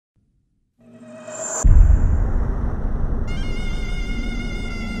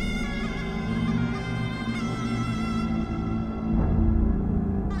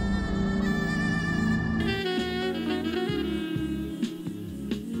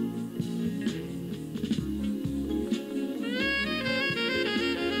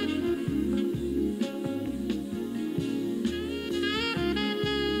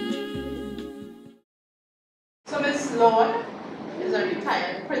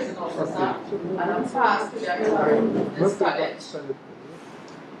officer and a past director in this college.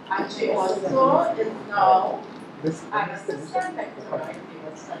 And she also is now an assistant lecturer in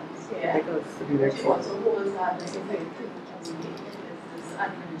legal studies here. She also holds a degree in business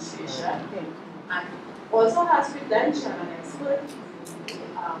administration and also has credential and expertise in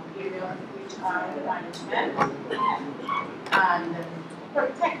the area of HR management and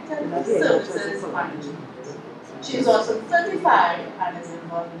protected services management. She is also certified and is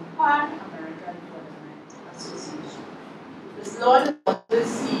involved in Pan American Development Association. Ms. Lorde is also the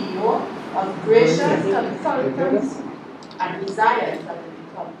CEO of Gracious Consultants and desires that it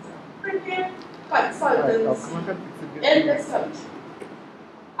becomes a premier consultants in this country.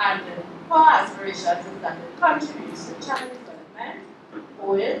 And her aspirations is that it contributes to child development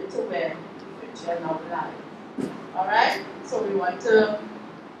owing to where the future now lies. Alright? So we want to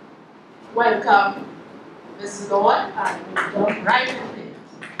welcome Ms. Lorde and we jump right into it.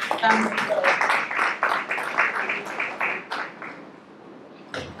 Thank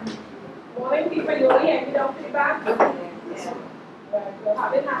you. Morning, people. You only hear me down to the back? Yeah. But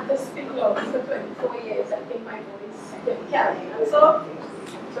having had this speaking for 24 years, I think my voice can carry. And so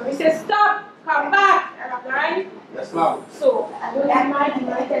we say, stop, come back. Right? Yes, ma'am. So, I don't have my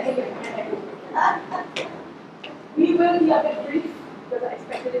we will be a bit brief because I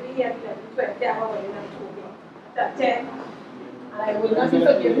expected to be here at 11:20 hours when I told you. At 10. And I will not be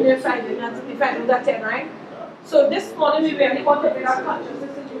forgiven if I do that 10, right? So this morning we really want to bring our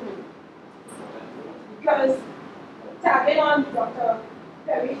consciousness into it. Because tagging on Dr.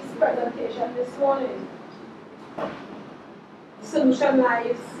 Perry's presentation this morning, the solution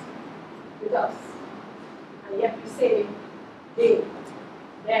lies with us. And yet we say they,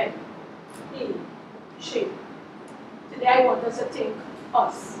 them, he, she. Today I want us to think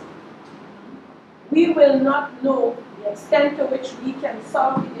us. We will not know the extent to which we can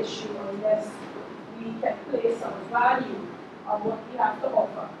solve the issue unless we can place some value on what we have to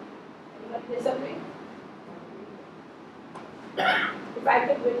offer. Anybody disagree? If I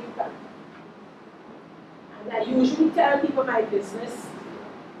can really come. And I usually tell people my business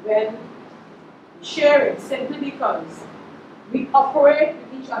when we share it simply because we operate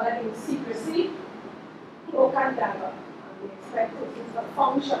with each other in secrecy, cloak and dagger, and we expect things to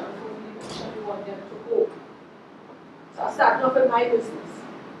function until we want them to go. So I start off with my business.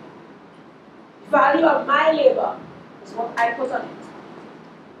 The value of my labor is what I put on it.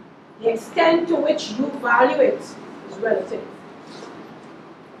 The extent to which you value it is relative.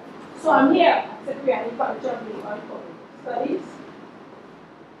 So I'm here at the Creative College of Legal Studies,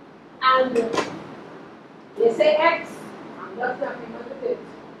 and they say X, I'm not happy with it.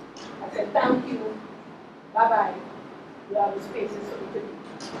 I said thank you, bye-bye, you have the spaces for me to be.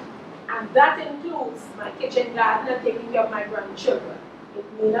 And that includes my kitchen garden and taking care of my grandchildren. It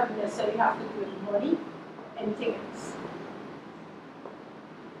may not necessarily have to do with money, anything else.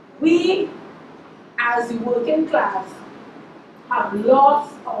 We, as the working class, have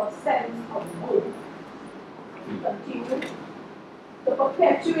lost our sense of good. We continue to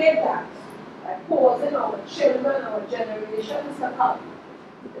perpetuate that by causing our children, our generations to come,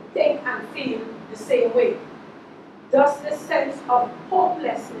 to think and feel the same way. Thus, this sense of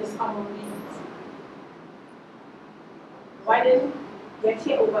hopelessness among the youth. Why didn't get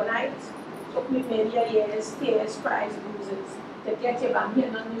here overnight? It took me many years, tears, cries, bruises to get here, but I'm here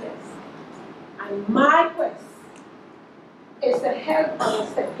nonetheless. And my quest is to help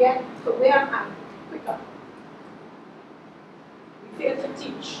us to get to where I'm at quicker. We fail to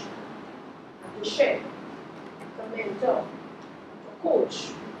teach, and to share, to mentor, to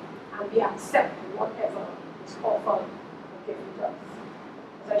coach, and we accept whatever is offered or given to us.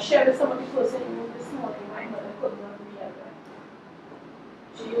 As I shared with some of the person in the room this morning, my mother could not read.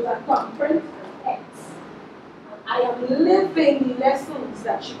 She used a thumbprint and X. And I am living lessons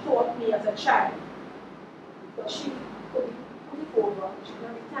that she taught me as a child. Because she could put it over, she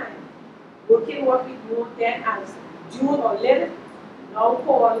didn't have time. Working what we know then as June or Lorde, now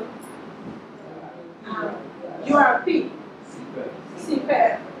called URP,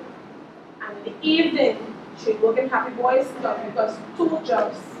 CPR. And in the evening, she'd work in Happy Boys Club because 2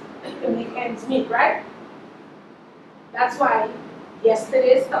 jobs to make ends meet, right? That's why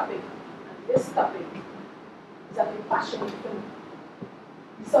yesterday's topic and this topic is a bit passionate for me.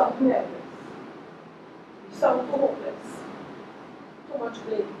 We sound too helpless. We sound too hopeless. Too much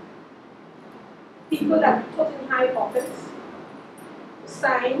blame. People that put in high office to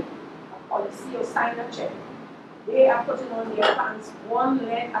sign a policy or sign a check, they are putting on their pants one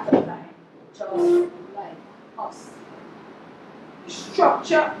leg at a time, just like us. The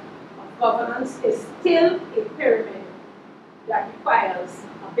structure of governance is still a pyramid that requires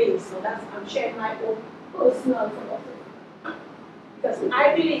a base. So that's, I'm sharing my own personal philosophy. Because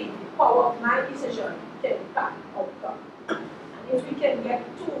I believe the power of my decision can impact outcome. And if we can get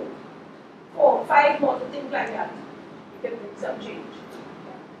 2, 4, 5 more to think like that, we can bring some change.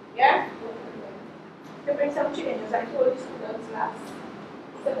 Yeah? To bring some changes. I told the students last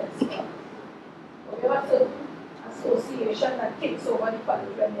semester, we have a certain association that takes over the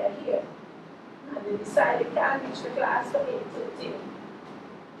college when they're here. And they decide they can't reach the class for 8:30,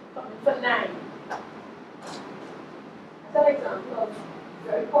 coming for 9. As an example of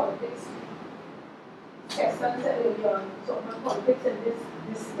very politics, Keston said earlier on, so much politics in this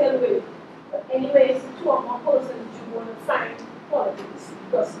still way. But anyways, 2 or more persons you want to find politics.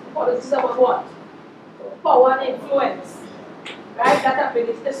 Because politics is about what? Power and influence. Right? That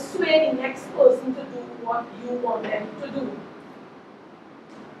ability to sway the next person to do what you want them to do.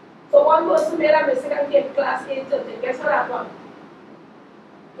 So one person made a mistake and came to class 8:30. Guess what happened?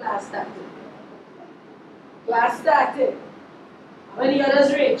 Class started. Class started. When the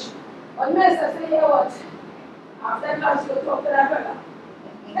others reached, one master said, "Here what? After class, you talk to that fella."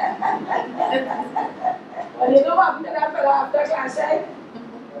 Well, you know what happened to that fella after class, right?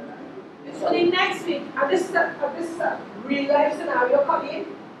 So the next week, and this is a real life scenario coming.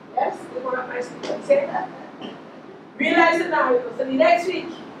 Yes, one of my students said that. Real life scenario. So the next week,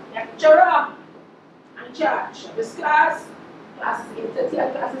 lecturer and charge of this class is 8:30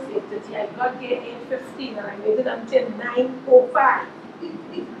 and class is 8:30. I got there 8:15 and I waited until 9:05.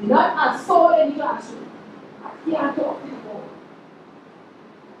 Not a soul in the classroom. I can't talk anymore.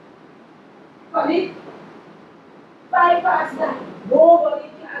 Colleague, 9:05, nobody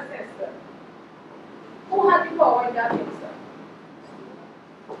in class tested. Who had the power in that instant?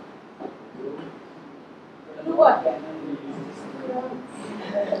 To do what then?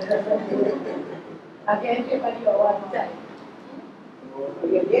 Again, everybody or one time.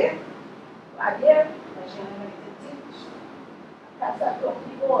 You're there? Are there? That's a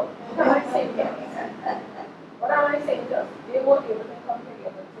talking board. What am I saying here? What am I saying just? They won't be able to come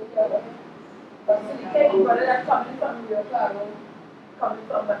together. But so the Kenny brother that's coming from bureaucratic, coming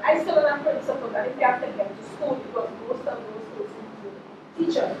from, but I still don't have principle that if you have to get to school because most of those schools include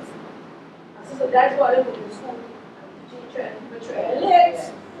teachers. And so that's why they go to school and the teacher and which are late,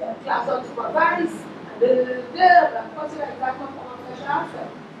 class unsupervised, and of course you got that one from a special after.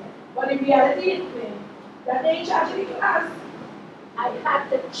 But in reality, that they in charge of the class, I had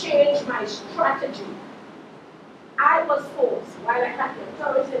to change my strategy. I was forced, while I had the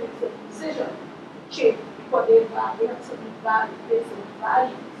authority to make certain decision, to change because they have certain values,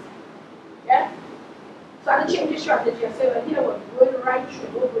 Yeah? So I had to change the strategy. I said, well, you know what, going right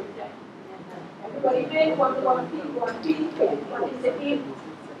through, no break down. Everybody made one is the aim,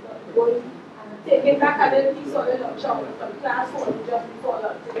 going and taking back a little piece of the lunch hour from the classroom just before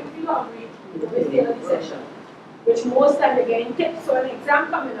lunch. So if you hungry, you will stay in the session. Which most time they get tips for an exam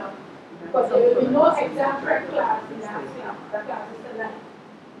coming up. Because there will be no exam prep class in that class. That class is tonight.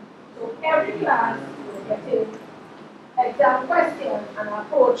 So every class will get an exam question and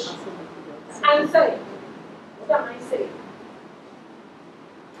approach answer it. What am I saying?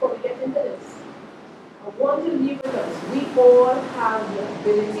 Before we get into this, I want to leave with us. We all have the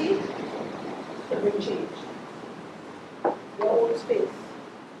ability to bring change. Your own space.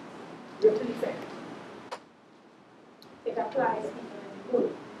 Ripple effect. It applies even in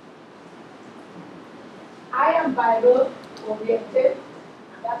good. I am Bible oriented,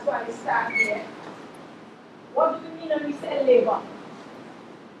 and that's why I start here. What do we mean when we say labor?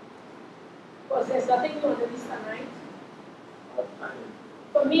 Because there's nothing new under the sun, right?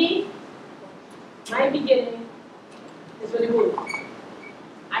 For me, my beginning is with the word.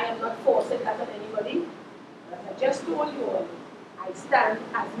 I am not forcing that on anybody. As I just told you all, I stand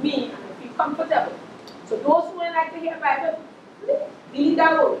as me and I feel comfortable. So those who would like to hear Bible, read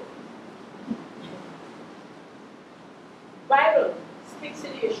that word. Bible speaks to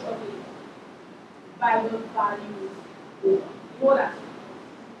the issue of labor. Bible values labor. You know that.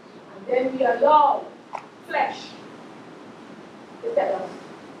 And then we allow flesh to tell us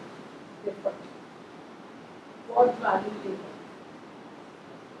different. God values labor.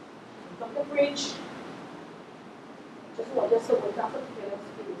 From the bridge, just want us to look up at the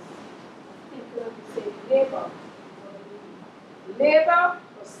space. People say labor. Labor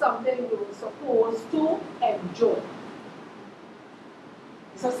was something we were supposed to enjoy.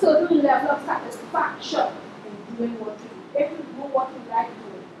 It's a certain level of satisfaction in doing what you do. If you do what you like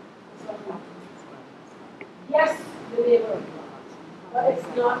doing, it's not what yes, the labor, but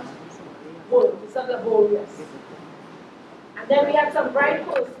it's not good. It's not laborious. And then we had some bright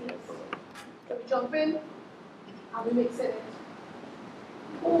persons. So we jump in and we mix it in.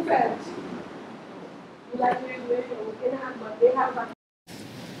 you felt you like where you're working hard, but they have a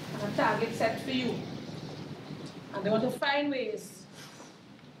target set for you. And they want to find ways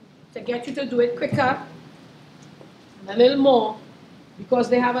to get you to do it quicker and a little more because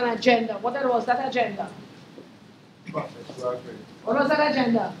they have an agenda. What was that agenda? What was that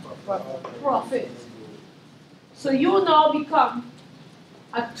agenda? Profit. So you now become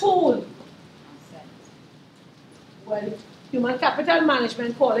a tool. Well, human capital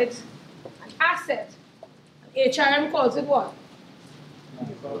management call it an asset. HRM calls it what?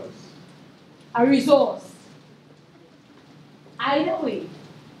 A resource. Either way,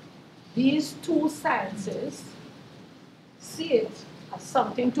 these two sciences see it as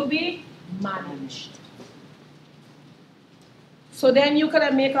something to be managed. So then you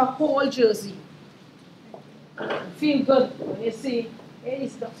can make a whole jersey. Feel good when you see, hey,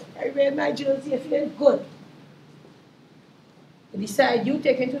 I wear my jersey, I feel good. You decide you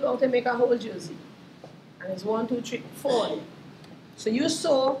take it out and make a whole jersey. And it's 1, 2, 3, 4. So you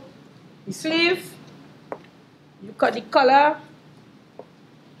sew the sleeve, you cut the color,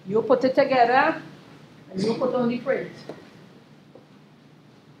 you put it together, and you put on the print.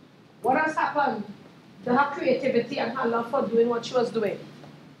 What has happened to her creativity and her love for doing what she was doing?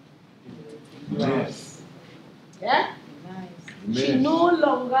 Nice. Yeah? Nice. She no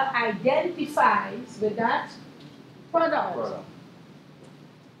longer identifies with that product.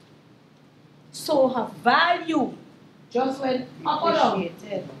 So her value just went up or down?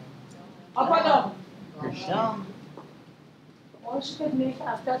 Up or down? Down. All she could make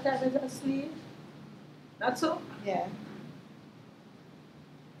after that is a sleeve. That's so? Yeah.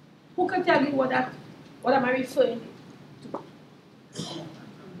 Who can tell me what am I referring to?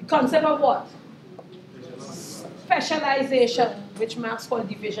 The concept of what? Specialization, which marks for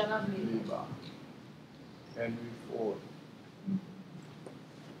division of labor. Henry Ford.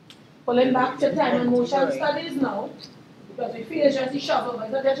 Pulling back to time and motion studies now, because we feel it's just a shovel, but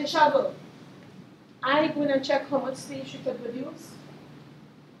it's not just a shovel. I go and check how much sleeve she could produce.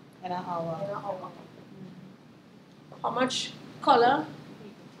 In an hour. In an hour. How much color?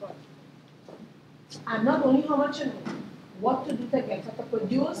 And not only how much, what to do to get her to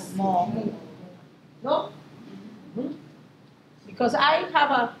produce more. No? Mm-hmm. Because I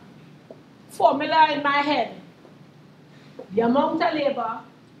have a formula in my head. The amount of labor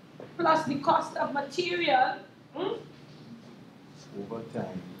plus the cost of material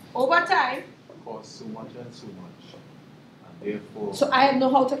over time Costs so much and so much. And therefore, so I know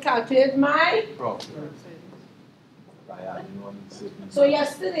how to calculate my profit by adding on certain. So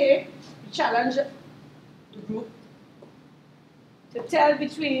yesterday we challenged the group to tell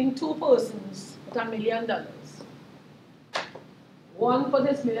between two persons with $1 million. One put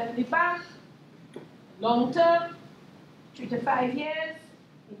his million in the bank, long term, 3 to 5 years,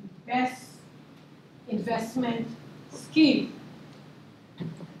 in the best investment scheme.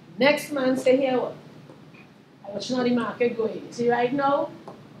 Next man say here what? I watch now the market going. See right now,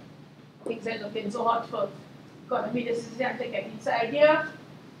 things are looking so hot for economy. This is I take it inside here.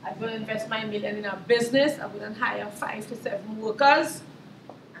 I'm going to invest my $1 million in a business. I'm going to hire 5 to 7 workers,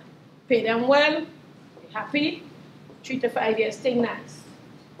 pay them well, be happy. 3 to 5 years, thing nice.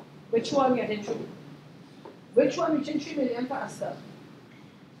 Which one getting through? Which one reaching 3 million faster?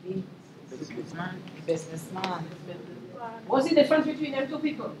 The businessman. What's the difference between them two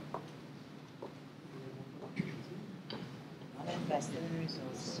people? One invested in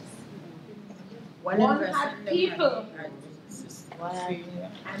resources. One had people, One had,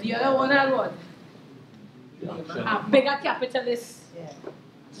 and the other one had what? A bigger capitalist. yeah.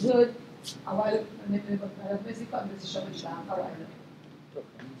 So, a while, and then I have a conversation with Shank a while ago.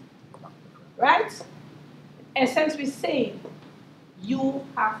 Right? In essence, we say you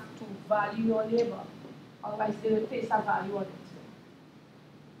have to value your labor, otherwise they will place a value on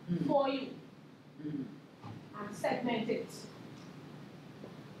it for you and segment it.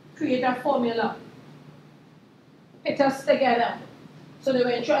 Create a formula. Put us together. So they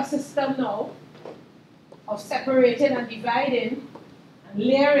went through a system now of separating and dividing and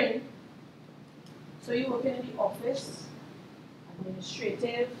layering. So you work in the office,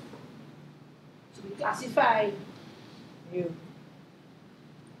 administrative, to be classified. You.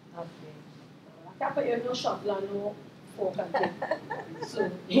 Okay. I can't put you in no shop, no fork and thing.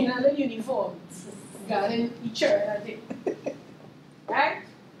 So in a uniform, got in the chair and thing. Right?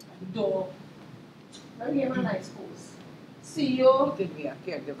 And door. Now give him a nice pose. CEO,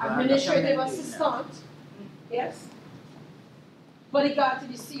 administrative assistant. Yes? But he got to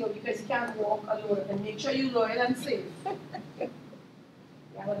the CEO because he can't walk alone and make sure you're loyal and safe. You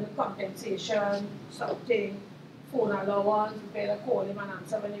have a little compensation, something, phone allowance, we better call him and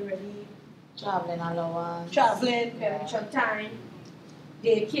answer when you're ready. Traveling allowance. Traveling, very much on time.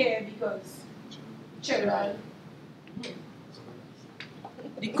 Daycare because children.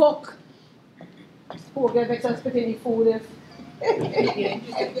 The cook. Who get better spitting the food if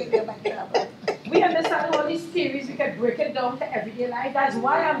we understand all these theories, we can break it down to everyday life. That's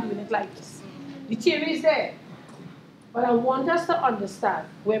why I'm doing it like this. The theory is there. But I want us to understand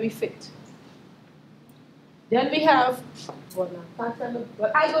where we fit. Then we have, well,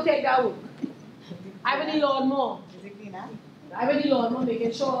 I go take that work. I will need lawnmower. Is it cleaner? I will need lawnmower,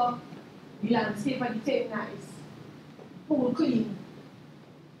 making sure the landscape and the tape nice. Pool clean.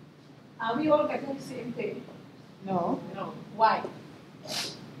 Are we all getting the same thing? No. No. Why?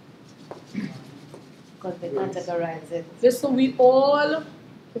 Because they categorize it. Listen, we all,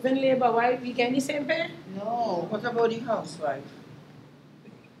 even labor, why we get the same pay? No. What about the housewife?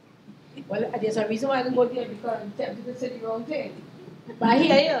 Well, there's a reason why I don't go there because I'm tempted to say the wrong thing. But I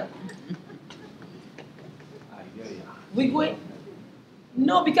hear you. We going.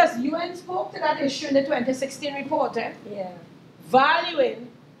 No, because UN spoke to that issue in the 2016 report, Yeah. valuing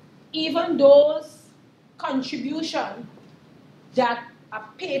even those contributions that a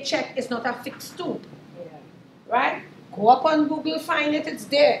paycheck is not affixed to. Yeah. Right? Go up on Google, find it, it's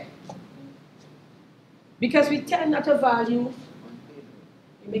there. Because we tend not to value.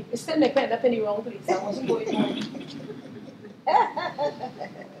 You still make me end up in the wrong place. I wasn't going there.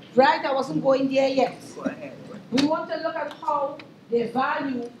 Right? I wasn't going there yet. Go ahead. We want to look at how they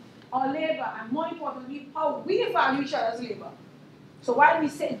value our labor and more importantly, how we value each other's labor. So while we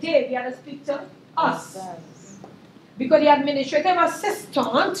say they, we have to speak to us. Yes. Because the administrative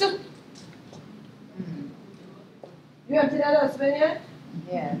assistant, you empty that husband yet?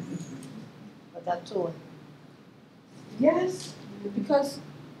 Yes. But that tone. Yes. Because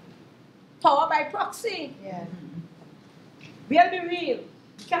power by proxy. Yeah. We'll be real.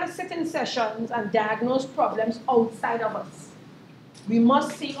 We can't sit in sessions and diagnose problems outside of us. We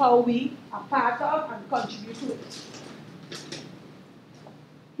must see how we are part of and contribute to it.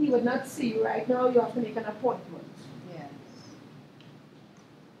 He would not see you right now, you have to make an appointment. Yes.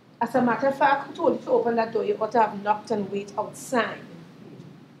 As a matter of fact, who told you to open that door? You ought to have knocked and wait outside.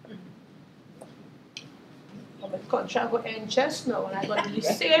 I'm a contract will end just now, and I got to do the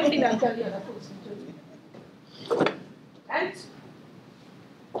same thing I tell the other person to do. Right?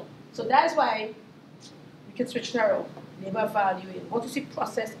 So that's why we can switch now. Labor valuing. What is the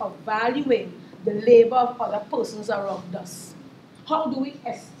process of valuing the labor of other persons around us? How do we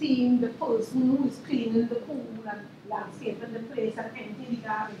esteem the person who is cleaning the pool and landscaping the place and emptying the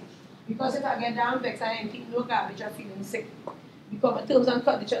garbage? Because if I get down vexed and empty no garbage, I'm feeling sick. Because my terms and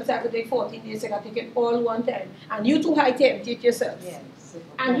conditions say I could take 14 days, I can take it all one time. And you too high to empty it yourself. Yes.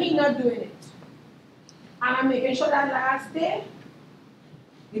 And he not doing it. And I'm making sure that last day,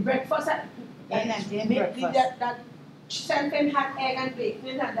 the breakfast, that sent him had egg and bacon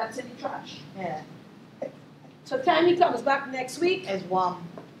in and that's in the trash. Yeah. So time he comes back next week, It's warm.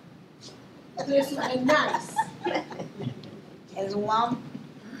 it's smelling nice. It's warm.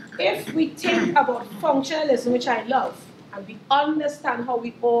 If we think about functionalism, which I love, and we understand how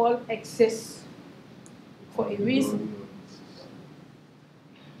we all exist for a reason,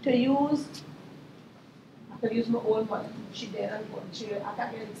 to use, I can use my own mother, she there and one, I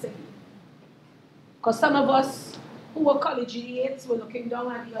can't really say. Because some of us who were collegiates were looking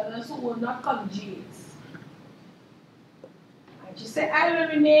down at the others who were not collegiates. And she said, I will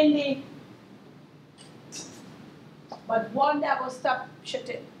remain the. But one day I will stop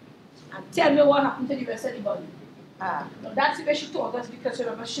shitting and tell me what happened to the rest of the body. Ah. Now that's the way she taught us because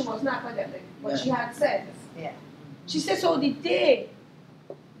remember she was not academic, but she had sense. Yeah. She said, so the day,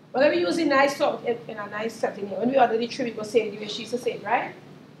 well, let me use a nice talk in a nice setting here. When we order the tree, we go say it the way she used to say it, right?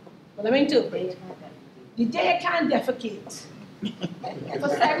 But let me interpret. The day you can't defecate, for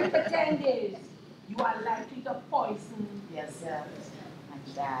 7 to 10 days, you are likely to poison Yourself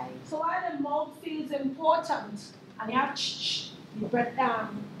and die. So while the mouth feels important, and you have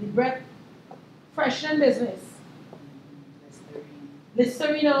the breath freshening business,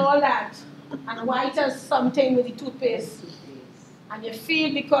 Listerine and all that, and white as something with the toothpaste, and you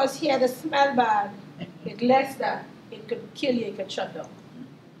feel because here the smell bad, it less that, it could kill you, it could shut down.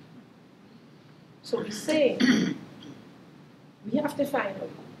 So we say, we have to find out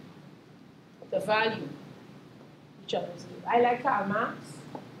the value each other's give. I like Karl Marx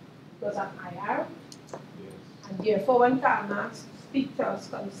because I'm IR, and therefore when Karl Marx speaks to us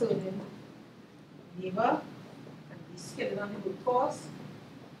concerning labor and the skilling of the workforce,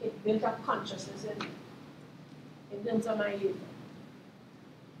 it built up consciousness in terms of my labor.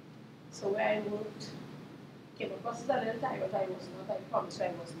 So where I worked, came across as a little tired, but I was not. I promise you I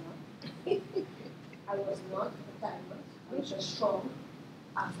was not. I was not at the time. I was just strong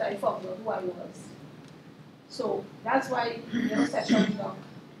after I found out who I was. So that's why sessions now,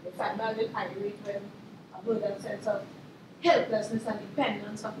 they find me a little irate when I heard that sense of helplessness and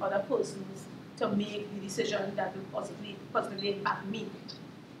dependence on other persons to make the decision that will positively impact me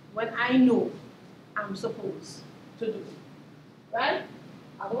when I know I'm supposed to do it. Right?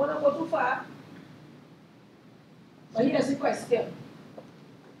 I don't want to go too far. But here's the question.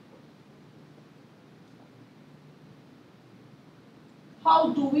 How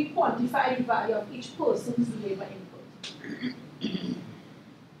do we quantify the value of each person's labor input?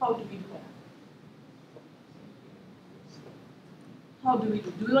 How do we do that? How do we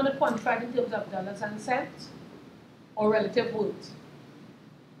do? Do we want to quantify it in terms of dollars and cents or relative worth?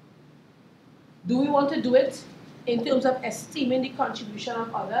 Do we want to do it in terms of esteeming the contribution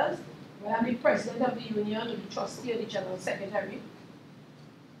of others? When I'm the president of the union, or the trustee, or the general secretary,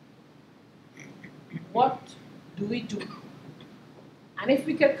 what do we do? And if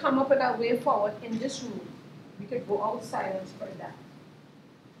we could come up with a way forward in this room, we could go outside and spread that.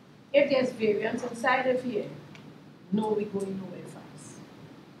 If there's variance inside of here, no, we're going nowhere fast.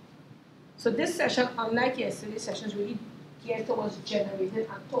 So this session, unlike yesterday's sessions, really geared towards generating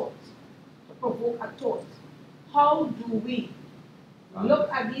a thought, to provoke a thought. How do we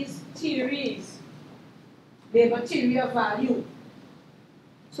look at these theories, labor theory of value?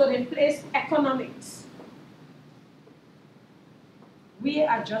 So they place economics. We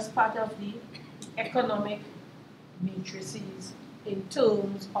are just part of the economic matrices in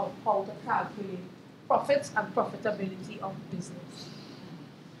terms of how to calculate profits and profitability of business.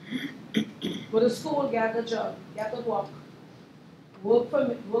 Go to school, get a job, get a work. Work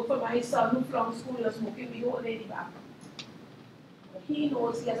for my son who from school is smoking weed all day back. But he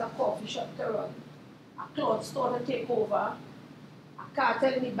knows he has a coffee shop to run, a clothes store to take over, a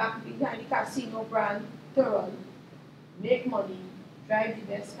cartel in the back behind the casino brand to run, make money, drive the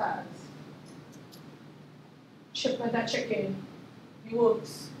best cars, shipment of chicken, he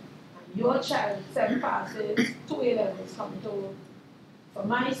works, and your child 7 passes, 2 A-levels coming to work for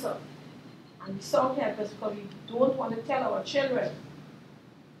my son. And we don't help us because we don't want to tell our children,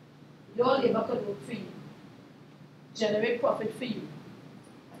 your labor could work for you, generate profit for you,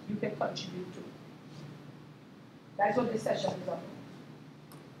 that you can contribute to. That's what this session is about.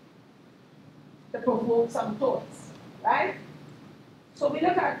 To provoke some thoughts, right? So we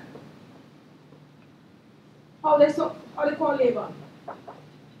look at how they call labor.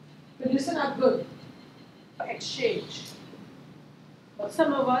 Producing a good for exchange. But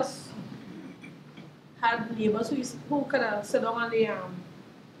some of us had neighbors who could sit down on the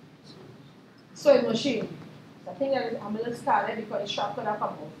sewing machine. I think that I'm a little scared because the shop could have come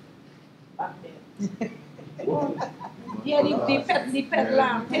off back then. Yeah, the pet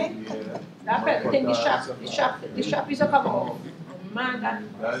lamp thing. That pet thing, the shop used to come off. Man, that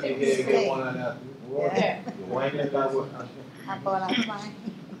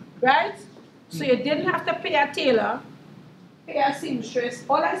right? So you didn't have to pay a tailor, pay a seamstress,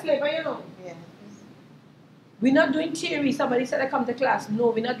 all that's labor, you know. Yeah. We're not doing theory. Somebody said I come to class. No,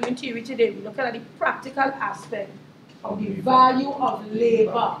 we're not doing theory today. We're looking at the practical aspect of the value of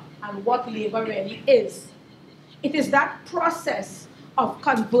labor and what labor really is. It is that process of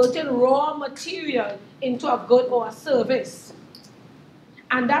converting raw material into a good or a service.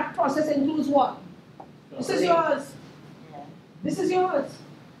 And that process includes what? This is yours. This is yours.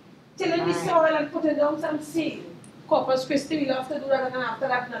 Tilling the soil and putting down some seed. Corpus Christi, we love to do that, and after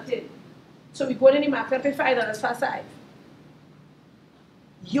that, nothing. So we go in the market, pay $5 for side.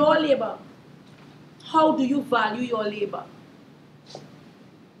 Your labor. How do you value your labor?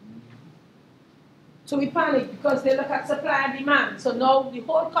 So we panic because they look at supply and demand. So now the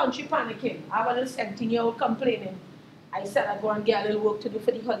whole country panicking. I have a little 17-year-old complaining. I said I'd go and get a little work to do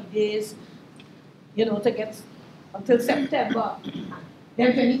for the holidays, you know, to get until September.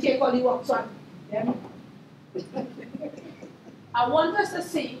 Then when you take all the work on them. I want us to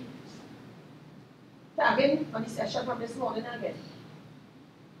see, again, on the session from this morning again.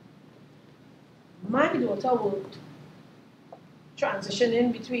 My daughter worked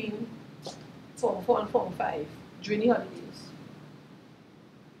transitioning between Form 4 and Form 5 during the holidays.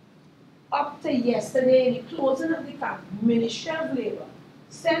 Up to yesterday, in the closing of the camp, Ministry of Labour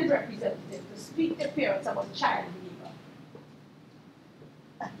sent representatives to speak to parents about child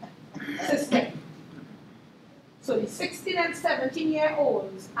labor system. So the 16 and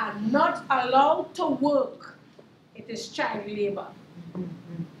 17-year-olds are not allowed to work. It is child labor.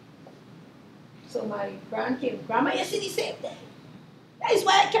 So my grand came, Grandma, you see the same thing. That is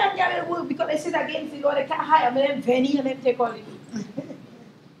why I can't get it work, because they sit against the law, they can't hire me, them Venny and them take all it.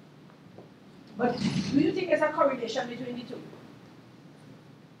 But do you think there's a correlation between the two?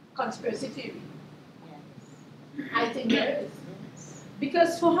 Conspiracy theory? Yes. I think there is.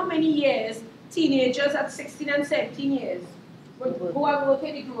 Because for how many years, teenagers at 16 and 17 years, who are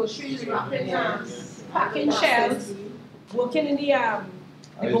working in the groceries, wrapping, packing shelves, working in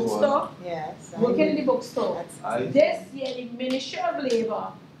the bookstore, Yes. working in the bookstore. This year, the Ministry of Labor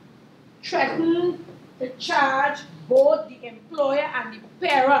threatened to charge both the employer and the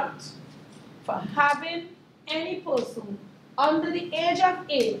parent for having any person under the age of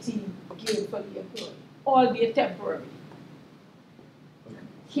 18 gainfully employed, albeit temporary.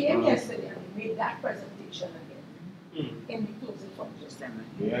 Came yesterday and we made that presentation again in the closing function.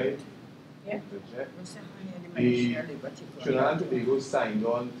 Yeah. The Trinidad and Tobago signed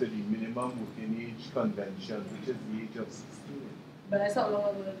on to the minimum working age convention, which is the age of 16. But that's how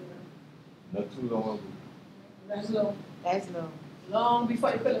long ago? Not too long ago. That's long. That's low. Long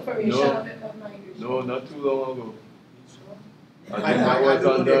before the proliferation of migration. No, not too long ago. I I think that was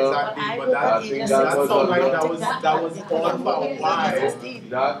don't know under. exactly, but I think that was sounds like under. that was on for a while.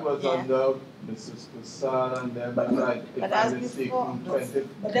 That was under Mrs. Kusan and them, and I think I'm mistaken, 20.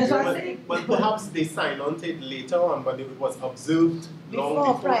 But that's what I'm saying. But perhaps they signed on to it later on, but it was observed long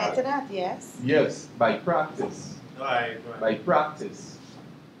Before, before prior to that. that, yes. Yes, by practice. Right. By practice.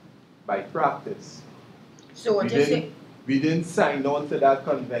 By practice. So what you say? We didn't sign on to that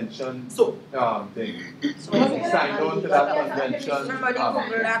convention So, thing. So We signed on to that convention. Somebody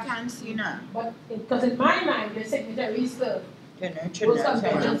Google that and see now. But because in my mind, the secretaries serve You know, those Trinidad.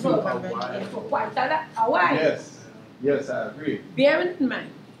 conventions for quite a while. Yes, I agree. Bearing in mind,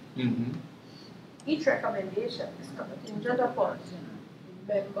 Mm-hmm. each recommendation is contingent upon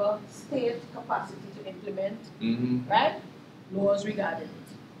the member state capacity to implement, Mm-hmm. right, laws regarding it.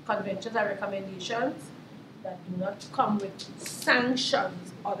 Conventions are recommendations that do not come with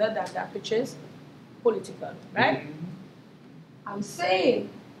sanctions other than that which is political, right? Mm-hmm. I'm saying,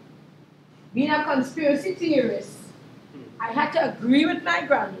 being a conspiracy theorist, I had to agree with my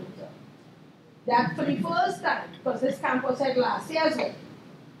granddaughter that for the first time, because this campus had last year as well,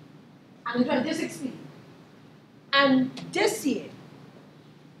 and in 2016, and this year,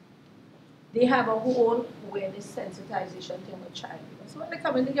 they have a whole awareness sensitization thing with child labor. So when they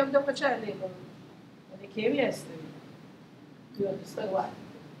come and they give them a child labor, when they came yesterday, you understand why?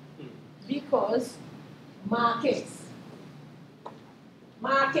 Because markets,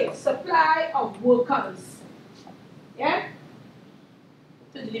 supply of workers, yeah,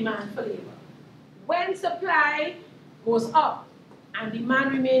 to the demand for labor. When supply goes up and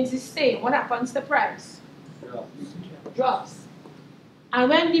demand remains the same, what happens to price? Drops. And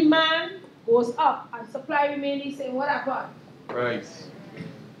when demand goes up and supply remains the same, what happens? Price.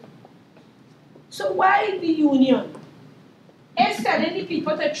 So why the union is telling the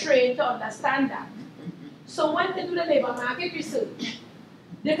people to train to understand that? So when they do the labor market research,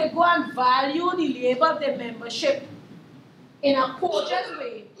 they could go and value the labor of their membership in a cautious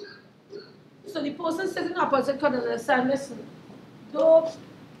way. So the person sitting opposite could understand, listen, don't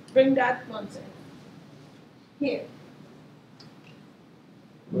bring that nonsense. Here.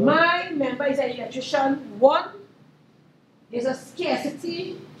 My member is an electrician. One, there's a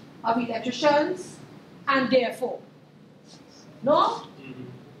scarcity of electricians, and therefore, no,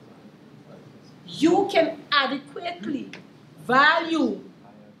 you can adequately value. I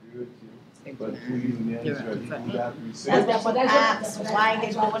agree with you. But who unions really do that research? That's why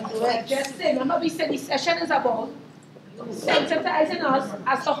they don't do it. Just say, remember we said the session is about sensitizing us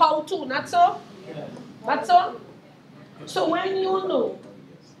as to how to, not so? Not so? So when you know,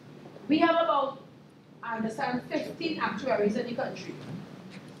 we have about, I understand, 15 actuaries in the country.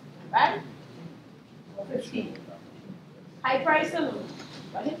 Right? Or 15. High price alone.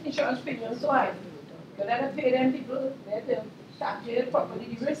 But if insurance premium so high, you gotta pay them people, let them calculate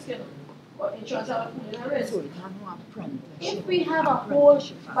properly the risk, you know. But insurance are putting a risk. If we have a whole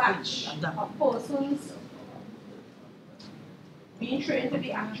batch of persons being trained to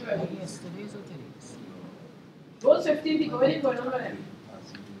be actuaries, those 15 people, what are you going on with them?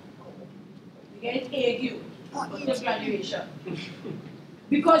 You get ague with the graduation.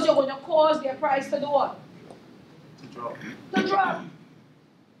 Because you're going to cause their price to do what? to drop. To drop.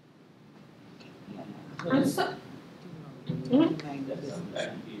 And so,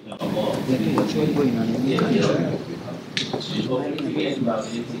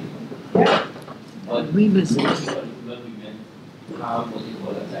 But we business have what you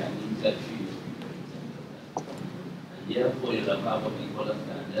call a Chinese industry. And therefore, you have what we call a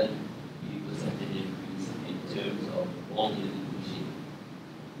standard, the percentage increase in terms of all the negotiation.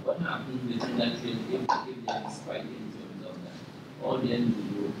 what happens within that train if there is quite in terms of that? All then we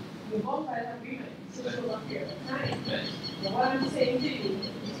go. We both had an agreement, so it was a period of time. Right. But what I'm saying to you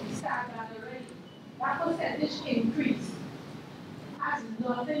is we start that already. That percentage increase has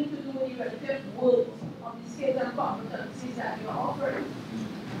nothing to do with the relative worth of the skills and competencies that you're offering.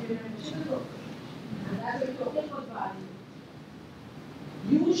 You're mentionable. And that's what you're talking about value.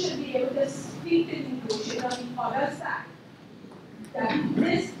 You should be able to speak to the negotiator on the other side. That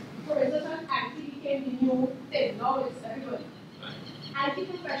this, for instance, IT became the new thing. Now it's everybody. IT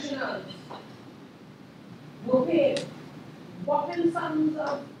professionals were paid whopping sums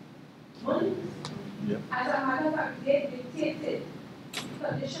of money. Yep. As a matter of fact, they dictated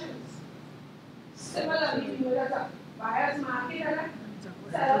conditions. Similarly, you know that a buyer's market and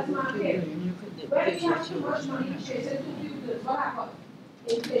a seller's market. When you have too much money chasing two people, what happens?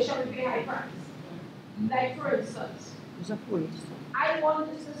 Inflation will pay high price. Like for instance, I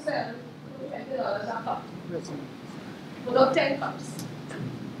want this to sell for $20 a cup. Put up 10 cups.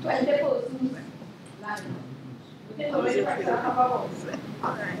 20 persons line. You can already price a cup of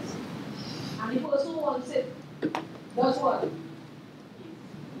alright. And the person who wants it does what?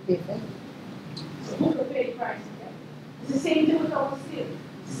 So who will pay the price again? It's the same thing with our skill.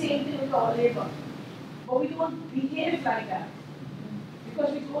 It's the same thing with our labor. But we don't behave like that.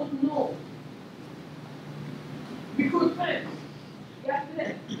 Because we don't know. Recruitment. You have to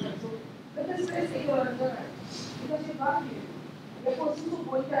let this place take your answer. Because you got here. The person who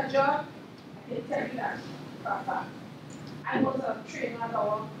going to a job, I can tell you that for a fact. I was a trainer at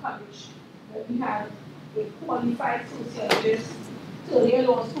our college where we had a qualified sociologist, third-year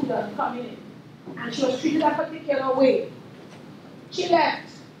law student coming in. And she was treated a particular way. She left.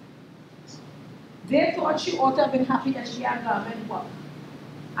 They thought she ought to have been happy that she had government work.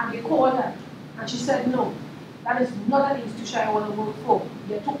 And they called her. And she said, no, that is not an institution I want to work for.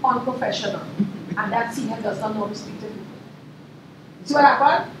 They're too unprofessional. And that senior does not know how to speak to people. See what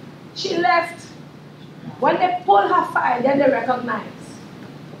happened? She left. When they pulled her file, then they recognized.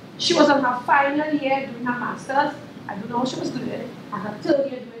 She was on her final year doing her master's. I don't know how she was doing it. And her third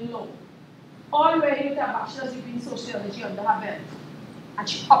year doing law. Already with her bachelor's degree in sociology under her belt. And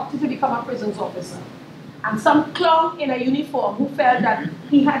she opted to become a prisons officer. And some clown in a uniform who felt that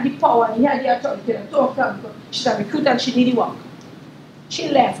he had the power, he had the authority to talk to her because she's a recruiter and she needed work. She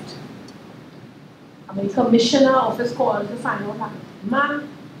left. And when the commissioner office called to find out what happened, ma'am,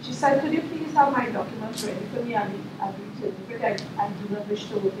 she said, could you please have my documents ready for me? I do not wish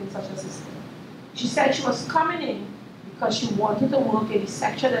to work in such a system. She said she was coming in because she wanted to work in the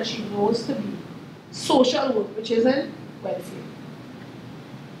section that she knows to be social work, which isn't welfare.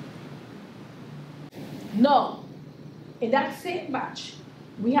 No. In that same batch,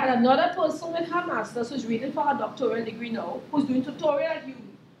 we had another person with her master's who's reading for her doctoral degree now, who's doing tutorial at uni,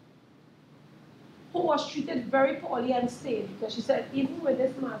 who was treated very poorly and stayed because she said even with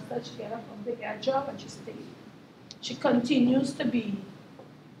this master, she get a job and she stayed. She continues to be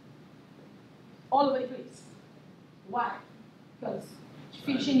all over the place. Why? Because she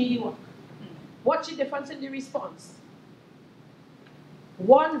feels she needs work. What's the difference in the response?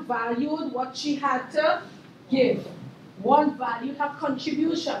 One valued what she had to give. One valued her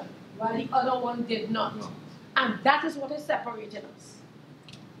contribution, while the other one did not. And that is what is separating us.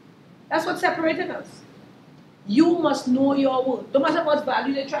 That's what's separating us. You must know your worth. No matter what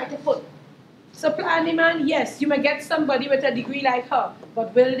value they try to put. Supply and demand, yes, you may get somebody with a degree like her,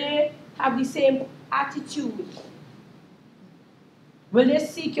 but will they have the same attitude? Will they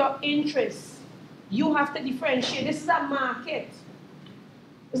seek your interests? You have to differentiate. This is a market.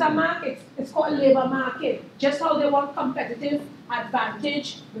 It's a market. It's called labor market. Just how they want competitive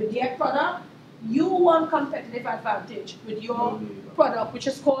advantage with their product, you want competitive advantage with your product, which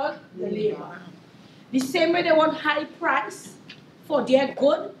is called the labor. The same way they want high price for their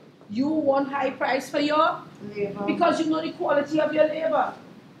good, you want high price for your labor because you know the quality of your labor.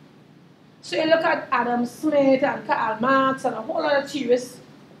 So you look at Adam Smith and Karl Marx and a whole lot of theorists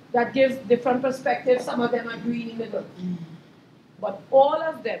that give different perspectives. Some of them agree in the middle. But all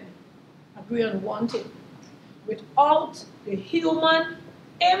of them agree on one thing. Without the human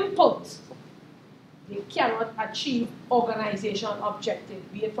input, they cannot achieve organization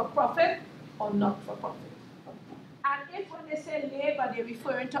objective, be it for profit or not for profit. And if when they say labor, they're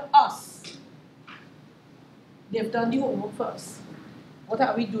referring to us, they've done the homework first. What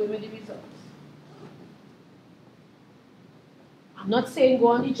are we doing with the results? I'm not saying go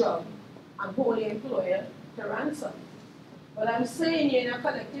on the job and hold the employer to ransom. But I'm saying you're in a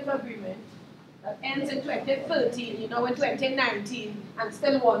collective agreement that ends in 2013, you know, in 2019, and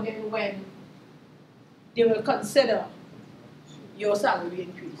still wondering when they will consider your salary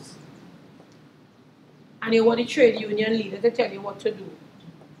increase. And you want the trade union leader to tell you what to do.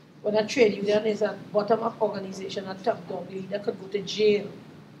 When a trade union is a bottom-up organization, a top-down, the leader could go to jail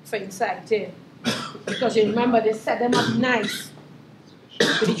for inciting. Because you remember, they set them up nice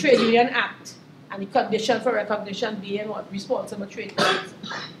with the Trade Union Act and the condition for recognition being what? Responsible trade unions.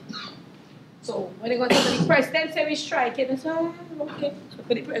 So when they go to the president say we striking, they say, oh, okay, so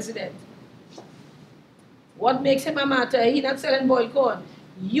for the president. What makes him a matter? He not selling boiled corn.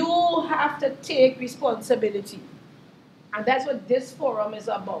 You have to take responsibility. And that's what this forum is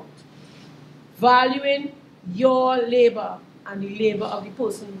about. Valuing your labor and the labor of the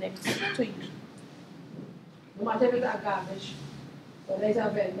person next to you. No matter if it's a garbage, whether it's a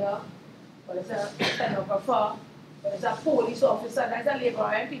vendor, whether it's a stenographer, whether it's a police officer, that's a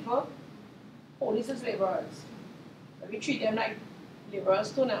laborer, people. Police is laborers. But we treat them like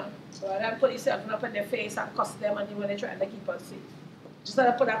laborers too now. Rather than put yourself up in their face and cuss them and when they're trying to keep us safe. Just let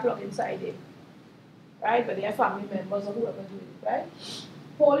them put that plug inside it. Right? But they are family members or whoever do it, right?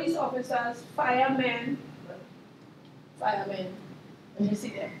 Police officers, firemen, when you see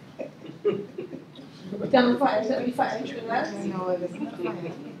them. Down fire, so we fire insurance. No, it's not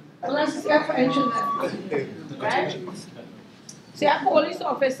fire. Unless you see a fire insurance. Right? See, our police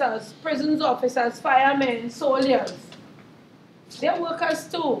officers, prisons officers, firemen, soldiers, they're workers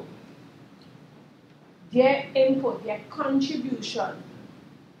too. Their input, their contribution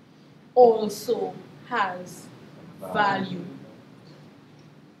also has value.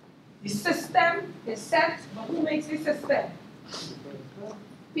 The system is set, but who makes the system?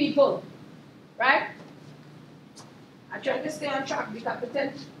 People, right? I try to stay on track because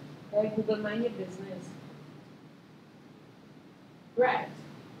pretend Google mind your business. Right.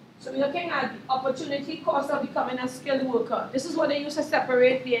 So we're looking at the opportunity cost of becoming a skilled worker. This is what they used to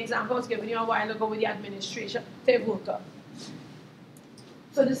separate the example I was giving you a while ago with the administrative worker.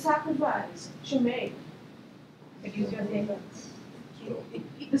 So the sacrifice she made, excuse your ignorance.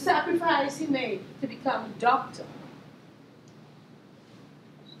 The sacrifice he made to become a doctor.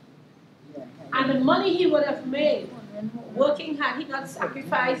 And the money he would have made working hard, he not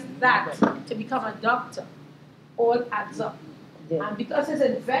sacrificed that to become a doctor. All adds up. And because his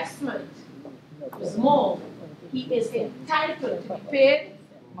investment was more, he is entitled to be paid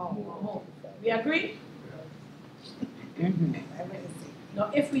more. We agree?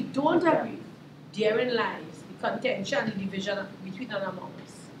 Now, if we don't agree, therein lies the contention, the division between and among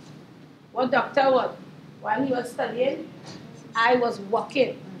us. What doctor was? While he was studying, I was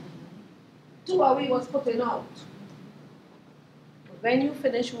working. 2 hours was putting out. But when you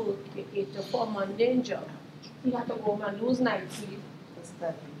finish work, you 8 to 4 mundane job. He had to go home and lose night sleep,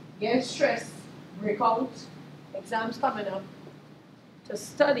 get stressed, break out, exams coming up, to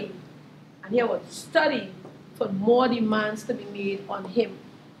study. And he would study for more demands to be made on him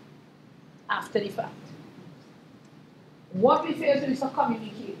after the fact. What we fail to do is to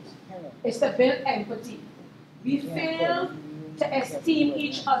communicate, is to build empathy. We fail to esteem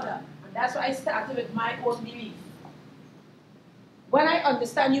each other. And that's why I started with my own belief. When I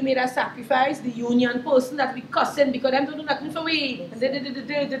understand you made a sacrifice, the union person that we cussing because them don't do nothing for we.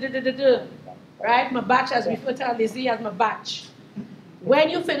 Right? My batch, as we refer to Lizzie as my batch. When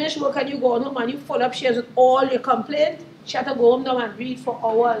you finish work and you go home and you follow up shares with all your complaints, she had to go home now and read for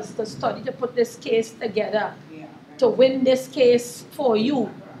hours to study to put this case together. To win this case for you.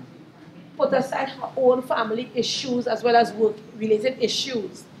 Put aside her own family issues as well as work-related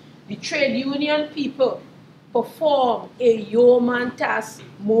issues. The trade union people perform a yeoman task,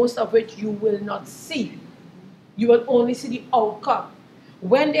 most of which you will not see. You will only see the outcome.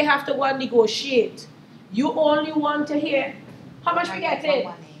 When they have to go and negotiate, you only want to hear how much we get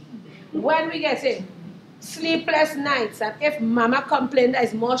in. When we get in, sleepless nights, and if mama complains, there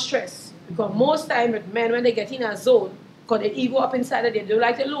is more stress. Because most time with men, when they get in a zone, because the ego up inside of them, they don't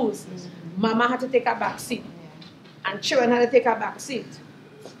like to lose. Mama had to take a back seat. And children had to take a back seat.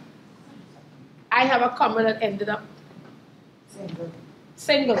 I have a comrade that ended up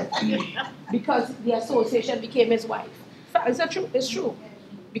single because the association became his wife. It's not true. It's true.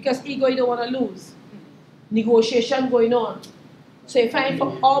 Because ego, you don't want to lose. Negotiation going on. So you find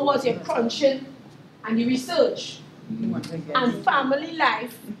for hours you're crunching and you research. And family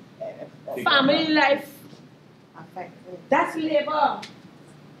life, that's labor.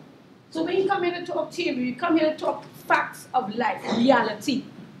 So when you come here to talk theory, you come here to talk facts of life, reality.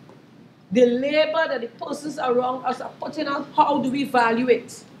 The labor that the persons around us are putting out, how do we value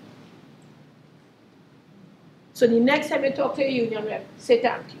it? So the next time you talk to a union rep, say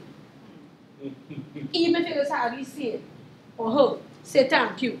thank you. Even if it is hardly said or heard, say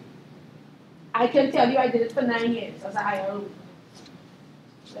thank you. I can tell you I did it for 9 years as a higher role.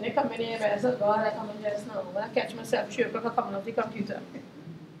 When I come in here, I said, God, I come in just now. When I catch myself, 3 o'clock, I come off the computer.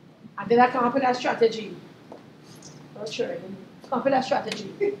 And then I come up with a strategy. Not sure. Come up with a strategy.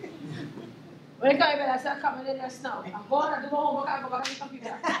 When I come in, I said, come in here just now. I'm going to do my homework, I go back on the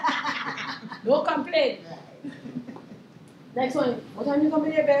computer. Don't complain. Next one, what time you come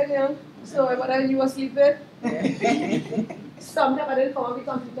in here, baby? So, what time you were sleeping? Sometimes I didn't come on the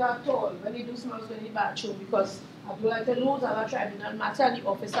computer at all when you do smells when you bathroom because I do like to lose and I tribunal matter and the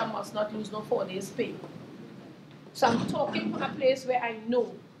officer must not lose no 4 days pay. So I'm talking from a place where I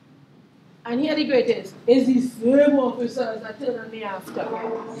know. And here the greatest is the same officers that turn on me after.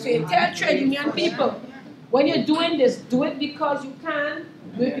 So you tell trade union people, when you're doing this, do it because you can,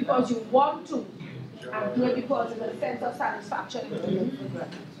 do it because you want to, and do it because there's a sense of satisfaction in doing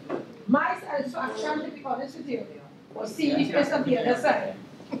it. My satisfaction, to be honest with you, was seeing the face on the other side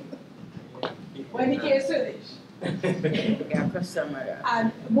when the case finished.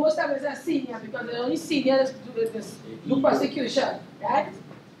 And most of us are senior because the only seniors do prosecution, right?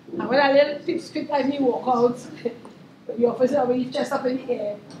 And when a little pipsqueak like me walk out, the officer will lift chest up in the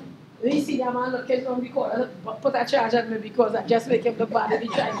air. The senior man look at me because put a charge on me because I just make him look bad and he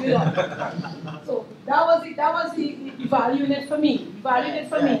tried to do it. So that was the value in it for me. The value in it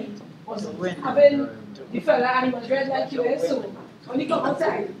for me was having the fella and he was red like you, so when he come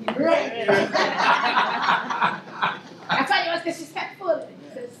outside, he red. I thought he was disrespectful.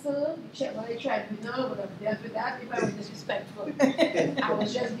 He said, sir, you check what I tried to do now, but I've dealt with that if I was disrespectful. I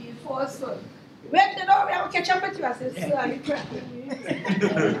was just being forceful. Wait, the door, I will catch up with you. I said, sir, are you cracking me?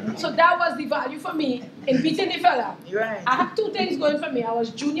 So that was the value for me in beating the fella. Right. I had 2 things going for me. I was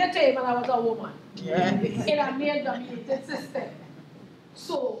junior to him and I was a woman. Yeah. In a male-dominated system.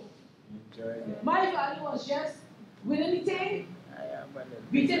 So, my value was just winning the thing,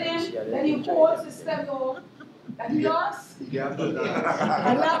 beating him, then the whole system know that he lost.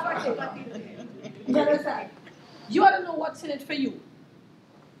 I laugh at it. You understand? You ought to know what's in it for you.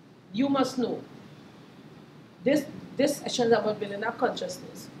 You must know. This session is about building up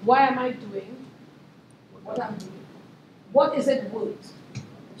consciousness. Why am I doing what I'm doing? What is it worth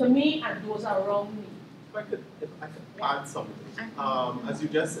to me and those around me? If I could add something. As you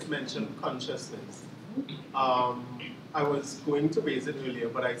just mentioned, consciousness. I was going to raise it earlier,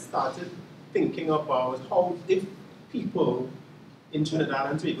 but I started thinking about how if people in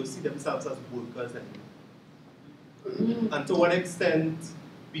Trinidad and Tobago see themselves as workers anymore. And to what extent,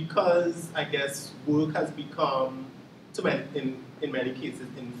 because I guess work has become, in many cases,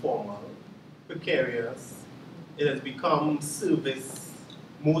 informal, precarious, it has become service.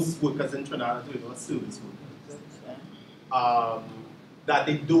 Most workers in Trinidad and Tobago are service workers. That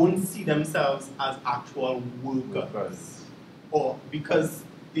they don't see themselves as actual workers. Or because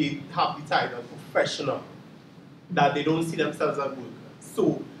they have the title professional, that they don't see themselves as workers.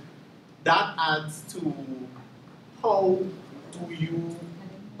 So that adds to how do you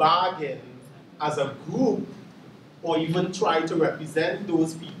bargain as a group or even try to represent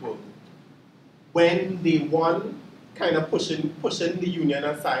those people when they want kind of pushing the union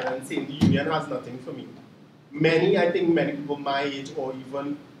aside and saying the union has nothing for me. I think many people my age or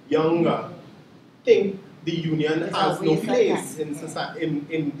even younger think the union has no place in society,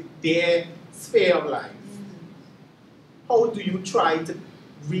 in their sphere of life. How do you try to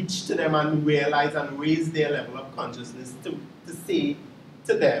reach to them and realize and raise their level of consciousness to say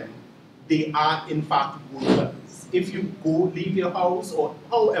to them they are in fact workers? If you leave your house or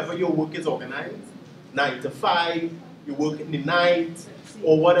however your work is organized, 9 to 5, you work in the night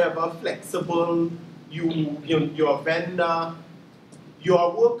or whatever, flexible, you're a vendor, you're a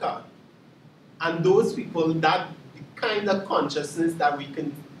worker. And those people, that kind of consciousness that we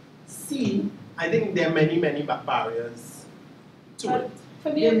can see, I think there are many, many barriers to it.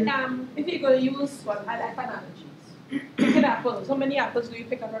 For me, if you're going to use one, I like analogies. Pick an apple. How many apples do you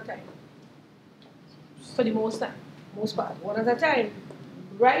pick at a time? For the most part, one at a time.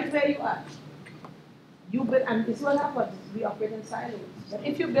 Right where you are. You build, and this is what happens, we operate in silos. But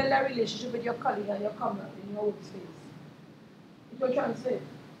if you build a relationship with your colleague and your comrade in your workspace, it will translate.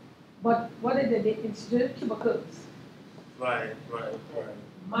 But what they did, they instituted cubicles. Right.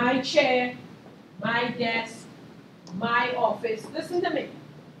 My chair, my desk, my office. Listen to me.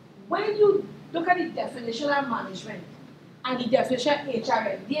 When you look at the definition of management and the definition of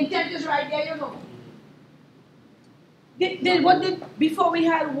HRM, the intent is right there, you know. Before we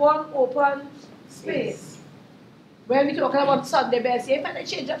had one open space, where we talking about Sunday bed, say, if I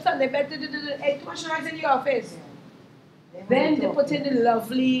change up Sunday bed, too much noise in the office. Then they put in the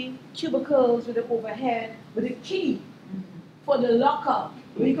lovely cubicles with the overhead, with the key for the locker,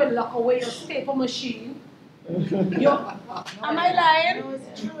 where you can lock away your staple machine Am I lying?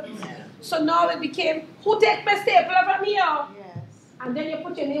 So now it became, who take my stapler from here? Yes. And then you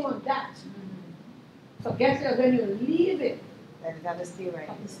put your name on that. So guess what, when you leave it, Then it gotta stay right.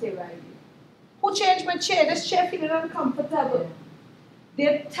 it stay right here. Who changed my chair? This chair feeling uncomfortable.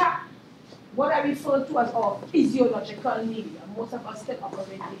 They tap what I refer to as our physiological need. And most of us still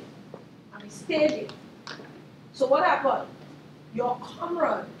operate there. And we stay there. So what happened? Your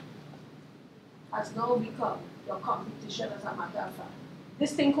comrade has now become your competition, as a matter of fact.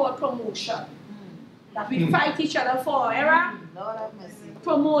 This thing called promotion. That we fight each other for, era? Lord have mercy.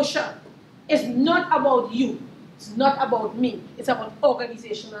 Promotion is not about you. It's not about me. It's about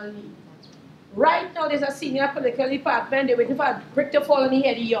organizational need. Right now, there's a senior political department. They're waiting for a brick to fall on the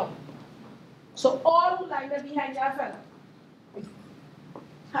head of young. So all who lined up behind that fella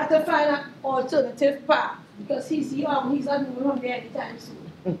had to find an alternative path because he's young. He's not moving from there anytime soon.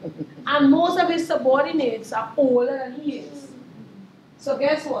 And most of his subordinates are older than he is. So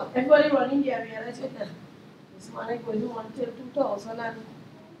guess what? Everybody running there realized this man is going to run till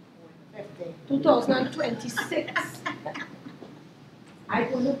 2026. I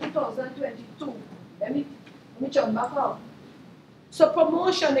go to 2022. Let me jump back out. So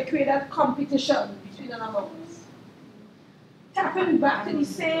promotion, they created competition between them of us. Tapping back to the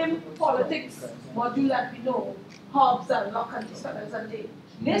same politics module that we know, Hobbes and Locke and these fellas and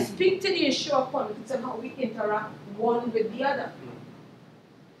they speak to the issue of politics and how we interact one with the other.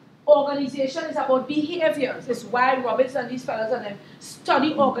 Organization is about behaviors. It's why Roberts and these fellows and them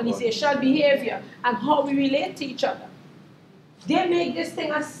study organizational behavior and how we relate to each other. They make this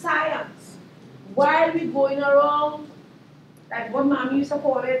thing a science. While we're going around, like what Mommy used to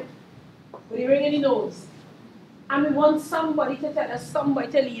call it, with the ring in the nose. And we want somebody to tell us,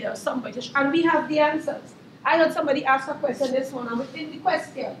 somebody to lead us, somebody to and we have the answers. I heard somebody ask a question this morning, and within the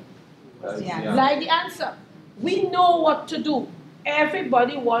question, like the answer. We know what to do.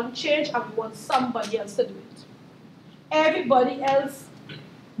 Everybody wants change and we want somebody else to do it. Everybody else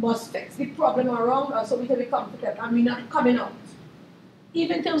must fix the problem around us so we can be comfortable and we're not coming out.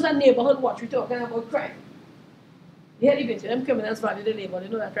 Even in terms of neighborhood watch, we're talking about crime. Yeah, eventually them criminals value the labor, you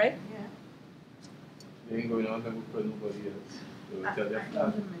know that, right? Yeah. They ain't going on to look for nobody else. They will tell them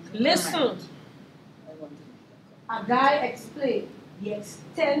that. Listen, a guy explained the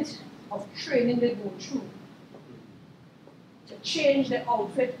extent of training they go through to change their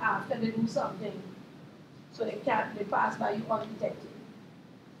outfit after they do something so they pass by you undetected.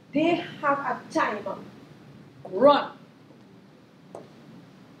 They have a timer. Run.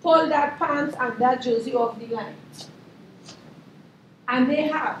 Pull that pants and that jersey off the line. And they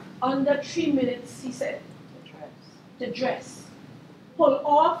have under 3 minutes, he said, to dress. Pull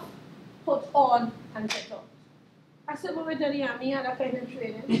off, put on, and get out. I said, well, we're in the army and that kind of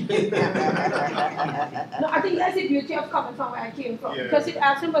training. No, I think that's the beauty of coming from where I came from. Yeah. Because it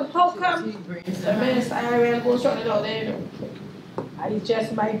asked him, but how come the minister IRL goes running out there? And it's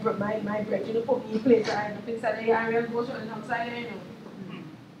just my bread, you know, put me in place right up inside the IRL goes running outside there, you know.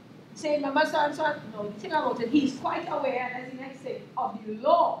 Say, remember, son, no, the thing about it, he's quite aware, as the next thing, of the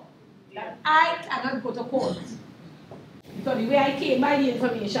law that I cannot go to court. Because the way I came by the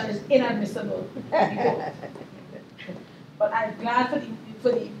information is inadmissible. But I'm glad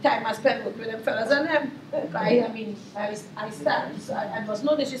for the time I spent with them fellas and them. I stand. So I must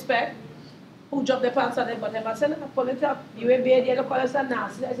no disrespect. Who dropped their pants on their bottom? I said, pull it up. You will be there, the colors are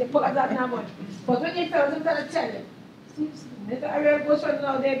nasty. I said, pull up that now much. But when they fellas, I'm going to tell you. I really go running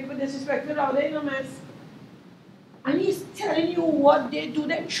out there, people disrespectful out there, you know, man. And he's telling you what they do.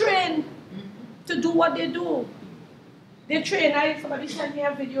 They train to do what they do. They train. Somebody sent me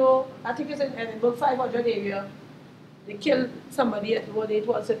a video, I think it's in about 500 area. They killed somebody at what it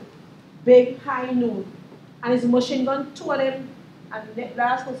was a big high noon. And his machine gun tore him. And the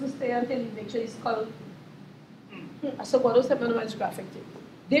last person stay until he make sure he's skull. I said, what was the man is graphic?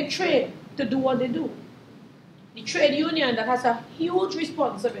 They train to do what they do. The trade union that has a huge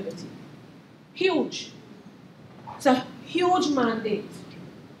responsibility. Huge. It's a huge mandate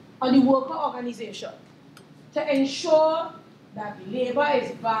on the worker organization to ensure that labor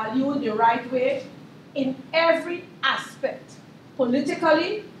is valued the right way in every aspect.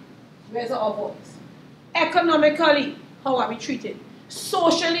 Politically, where's our voice? Economically, how are we treated?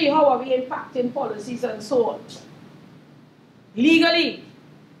 Socially, how are we impacting policies and so on? Legally,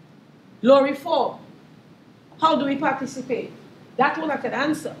 law reform. How do we participate? That one I can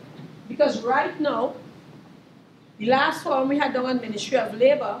answer. Because right now, the last forum we had done on Ministry of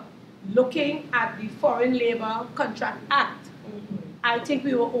Labor, looking at the Foreign Labor Contract Act, I think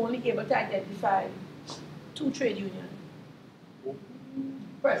we were only able to identify 2 trade unions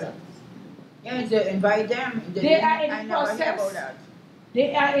present. Yeah, they invite them. They are in I the never hear about process. that.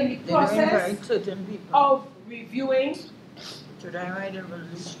 They are in the They don't process invite certain people. of reviewing Should I write a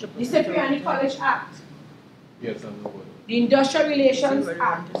release to the Cipriani College Act, Yes, I'm aware. the Industrial Relations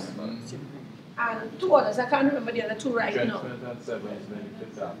Act, Act. and two others. I can't remember the other two right now. Retrenchment and severance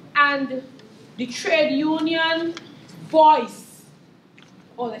benefits act. And the trade union voice,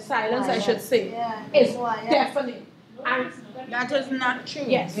 or the silence I should say, is deafening. And That is not true.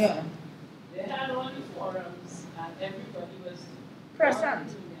 yes. Yeah. They had all the forums and everybody was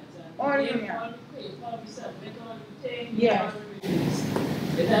Present. All the union. all the paper, we submit all the things, Yeah. all the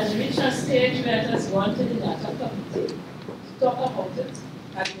reviews. It has reached a stage where it has gone to the data committee to talk about it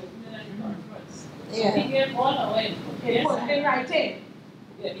at the opening conference. So we gave all our input. It was in writing.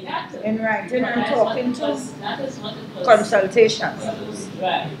 Yeah, we had to. In writing But and that's what talking it to was- That is what it was. consultations.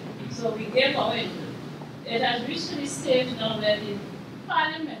 Right. So we gave our input. It has reached to the stage now where the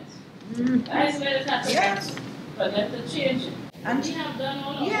parliament, that is where it has to Yes. for them to change it. And We have done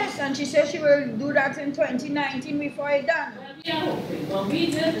all of Yes, that. and she said she will do that in 2019 before it's done. Well, we are hoping, but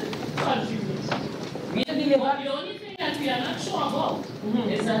we did contribute. We did, but the only thing that we are not sure about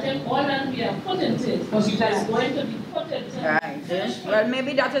is that if all that we have put into it is going to be put into Right. Yes. Well,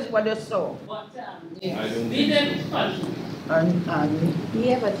 maybe that is what they saw. but I don't we think did contribute. And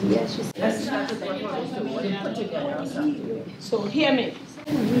Yeah, but yeah, she said. that's not what they put together or something. So hear me.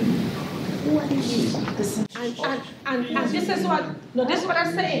 And this is what, no, this is what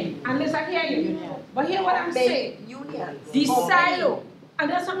I'm saying. Unless I hear you. But hear what I'm saying. Unions. The silo. And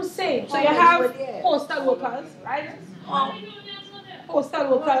that's what I'm saying. So you have postal workers, right? All the unions were there. Postal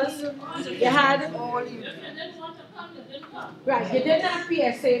workers. You had, If you didn't want to come, you didn't come. right, you didn't have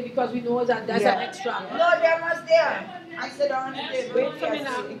PSA because we know that that's an extra. No, they was there. I said on the table. Wait for me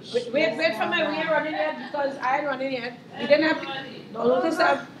now. Wait for me. We ain't running yet because I ain't running yet. We didn't have, no, notice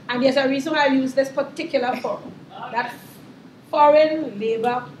that. And there's a reason why I use this particular form. That Foreign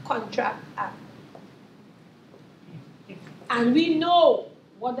Labor Contract Act. And we know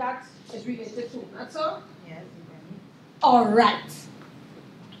what that is related to. That's all? Yes, All right.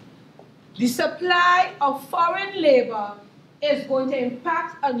 The supply of foreign labor is going to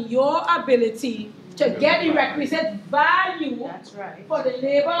impact on your ability to get the requisite value that's right. for the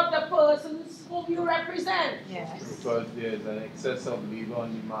labor of the persons whom you represent. Yes. Because there's an excess of labor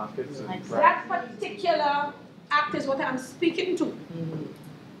on the market, so the That price. particular act is what I'm speaking to.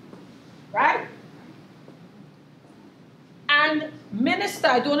 Right? And minister,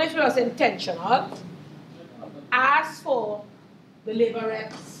 I don't know if it was intentional, asked for the labor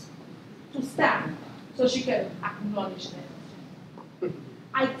reps to stand so she can acknowledge them.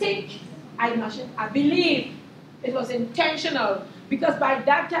 I believe it was intentional because by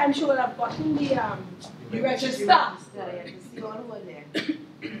that time she would have gotten the register. See all over there.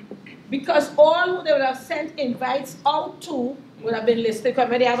 Because all who they would have sent invites out to would have been listed. Because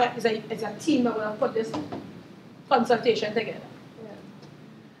they have it's a team that would have put this consultation together.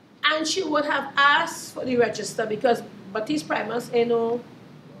 And she would have asked for the register because Baptiste Primus,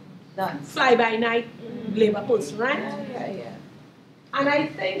 Done. fly-by-night labor person, right? Yeah. And I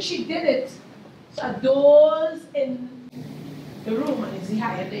think she did it so those in the room, and it's the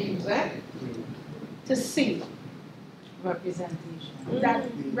higher they use, right? To see Representation. that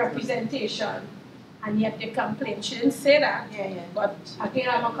representation, and yet they complain. She didn't say that, Yeah. but again,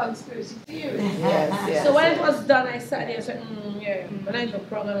 I'm a conspiracy theory. Yes. So when it was done, I sat there and said, yeah, but I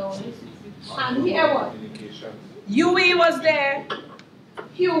look wrong around. And here what? Communication. UE was there,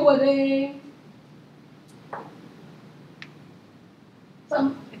 Hugh was there,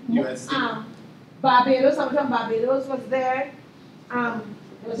 some USC. Barbados, someone from Barbados was there. There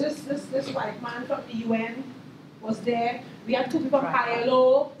was this white man from the UN was there. We had two people from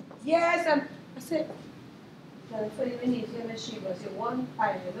ILO. Yes, and I said, for the Indonesian, she was the one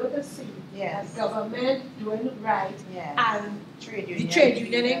ILO to see Yes. government doing it right. Yes. And Trade the union. trade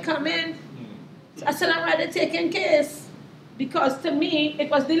union ain't come in. So I said, I'm rather taking case. Because to me, it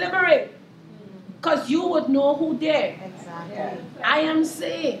was deliberate. Because you would know who there. Exactly. I am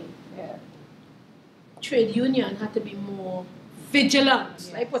saying trade union had to be more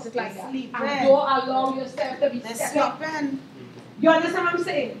vigilant. I put it like that. Sleeping. And don't allow yourself to be They're set up. sleeping. You understand what I'm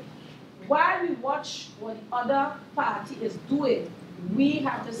saying? While we watch what the other party is doing, we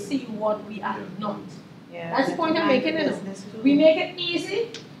have to see what we are not. Yeah. That's the point I'm making. You know. Business too. We make it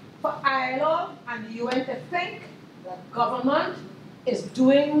easy for ILO and the UN to think that government is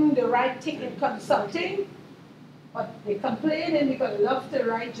doing the right thing in consulting, but they complaining because they love to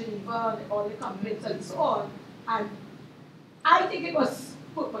write Geneva and all the complaints and so on. And I think it was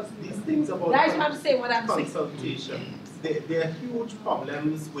purposely. These things about That's what I'm saying, what I'm saying. consultation, there are huge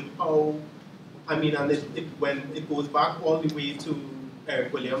problems with how I mean, and when it goes back all the way to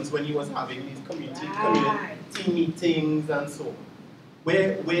Eric Williams when he was having these community meetings and so on,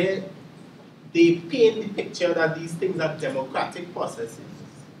 where they paint the picture that these things are democratic processes,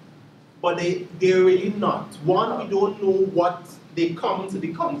 but they're really not. One, we don't know what they come to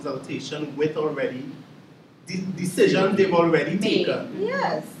the consultation with already, the decisions they've already taken.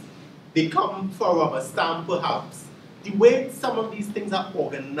 Yes. They come for a rubber stamp perhaps. The way some of these things are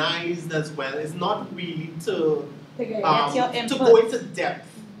organized as well is not really to go into depth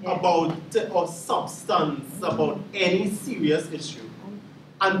about or substance about any serious issue.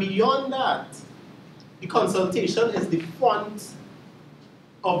 And beyond that, the consultation is the front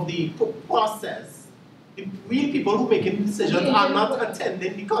of the process. The real people who make the decisions are not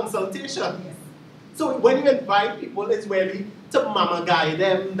attending the consultation. So when you invite people, it's really to mama guide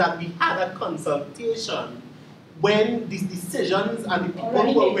them that we had a consultation when these decisions and the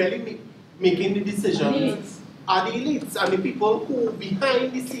people who are really making the decisions are the elites and the people who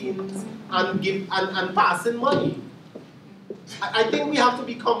behind the scenes and give and passing money. I think we have to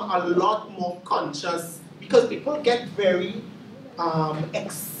become a lot more conscious because people get very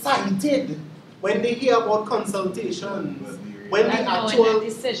excited when they hear about consultations. When the actual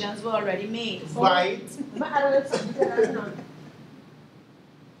decisions were already made. Right.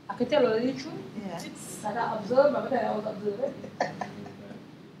 I can tell you the truth. Yeah. That I observed, but I was observing.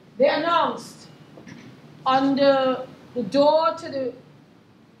 They announced on the door to the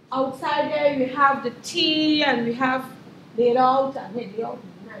outside there, we have the tea and we have laid out and laid out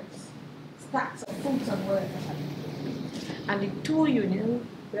nice stacks of fruits and whatever. And the two unions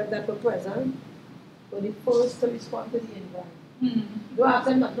that were present were the first to respond to the invite. Don't ask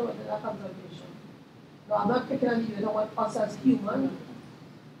them not to know that consultation. No, I'm not picking on you, you know what us as human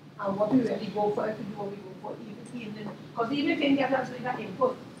and what we really go for, if we do what we go for, because even if you get us with that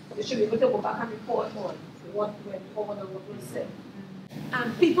input, you should be able to go back and report on what went over and what was said.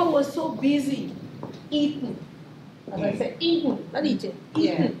 And people were so busy eating, as I said, eating, not eating,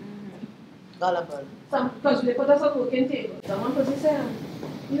 eating. Gullible. Because they put us on working table. Someone person said,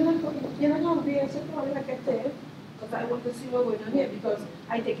 you're not hungry. I said, no, I can't tell. Because I want to see what's going on here. Because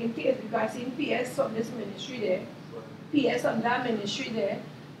I taking PS, because I seen PS on this ministry there, PS on that ministry there.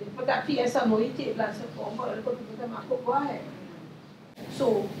 They put that PS on the table and said, oh, but I put people go ahead.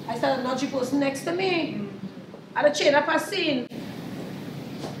 So I started nudging person next to me. At the chain up I seen.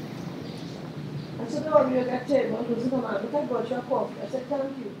 I said, oh, you're going to tell me, look, I brought you a coffee. I said,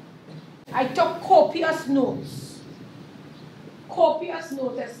 thank you. I took copious notes. Copious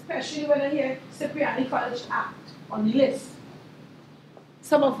notes, especially when I hear Cipriani College Act on the list.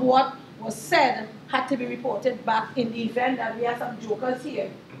 Some of what was said had to be reported back in the event that we have some jokers here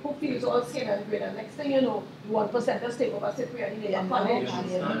who feels all skin and grin. And next thing you know, the 1%ers take over Cipriani College.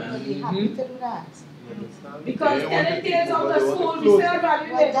 Be happy to do that. Because telling tales out of school, we still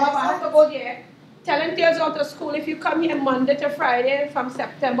value it. I have to go there. Telling tales out of school, if you come here Monday to Friday from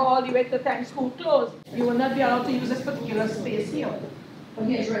September all the way to the time school closed, you will not be allowed to use this particular space here. But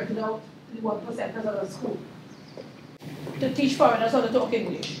here is rented out to the 1%ers of the school to teach foreigners how to talk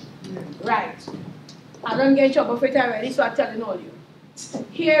English. Right. I don't get in trouble for it already, so I'm telling all you.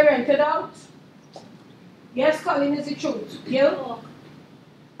 Here rented out. Yes, Colin is the truth. Gil?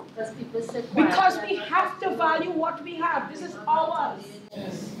 Because we have to value what we have. This is ours.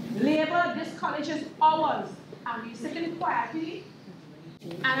 Labor, this college is ours. And we sit in it quietly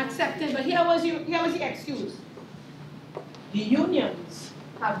and accept it. But here was the excuse. The unions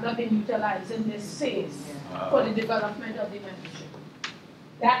have not been utilizing this space for the development of the membership.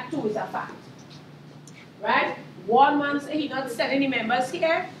 That too is a fact. Right? One man said he not send any members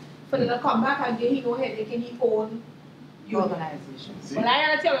here for them to come back and get him no headache in his own organization. But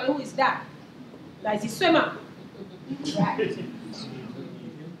I gotta tell you who is that. That's the swimmer. Right?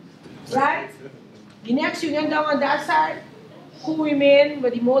 Right? The next union down on that side, who remain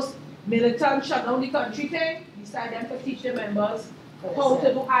with the most militant shut down the country thing, decide them to teach the members how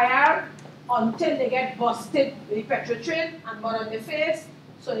to do IR until they get busted with the petrol train and mud on their face,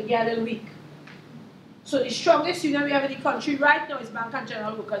 so they get a little weak. So the strongest union we have in the country right now is Bank and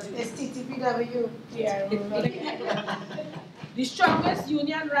General Workers Union. It's TTPW. Yeah. The strongest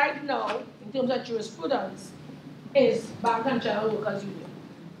union right now, in terms of jurisprudence, is Bank and General Workers Union.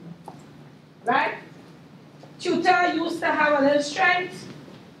 Right? Tutor used to have a little strength.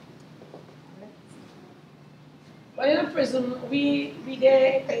 But in a prison, we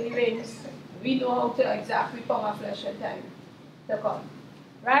there in the rings. We know how to exactly come our flesh and time to come.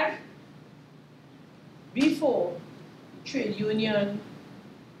 Right? Before, trade union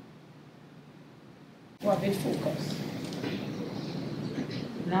were a bit focused.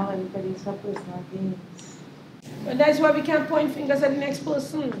 Now everybody's for personal gains. And that's why we can't point fingers at the next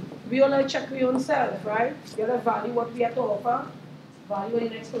person. We all check our own self, right? We all value what we have to offer, value what the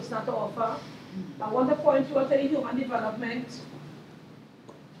next person has to offer. I want to point you out to the human development.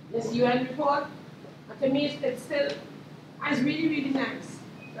 This UN report, and to me it's really, really nice,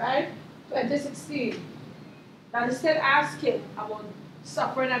 right? 2016. That is still asking about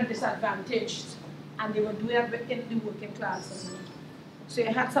suffering and disadvantaged, and they were doing it in the working class. So you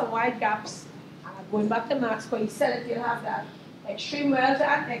had some wide gaps. Going back to Marx, because he said that you'll have that extreme wealth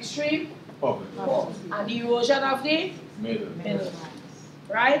and extreme poverty, and the erosion of the middle.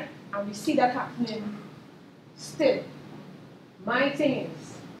 Right? And we see that happening still. My thing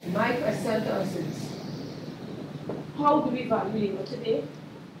is, my question to us is, how do we value labor today?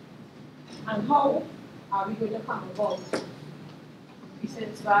 And how are we going to come about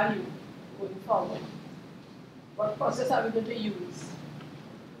its value going forward? What process are we going to use?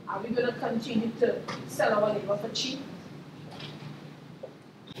 Are we going to continue to sell our labor for cheap?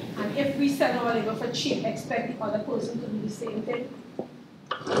 And if we sell our labor for cheap, expect the other person to do the same thing?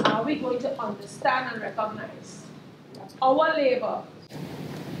 Are we going to understand and recognize that our labor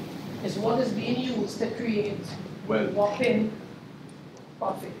is what is being used to create whopping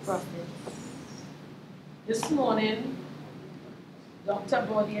profits? This morning, Dr.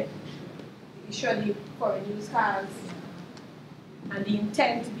 Brodie issued the foreign use cards, and the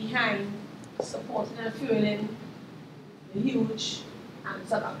intent behind supporting and fueling the huge and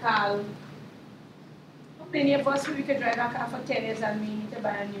Sabakal. How many of us we could drive a car for 10 years and we need to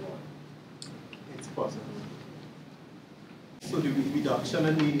buy a new one? It's possible. So the reduction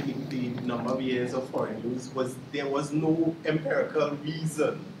in the number of years of foreign use there was no empirical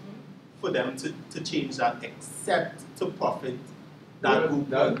reason for them to change that except to profit that group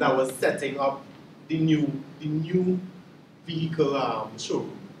that was setting up the new vehicle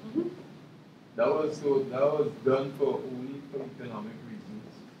showroom. That was done only for economic reasons.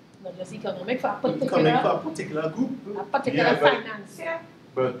 Not just economic, for a particular group. A particular financier.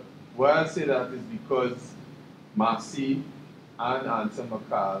 But why I say that is because Marcy and Anson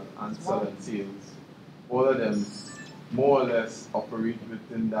McCall and Southern Sales, all of them more or less operate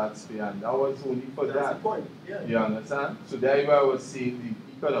within that sphere, and that was only for That's that. The point. Yeah. You understand? So that's why I was saying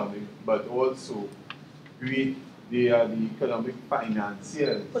the economic, but also they are the economic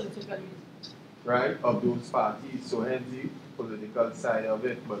financiers, right, of those parties. So hence the political side of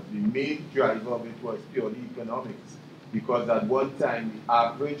it, but the main driver of it was purely economics. Because at one time, the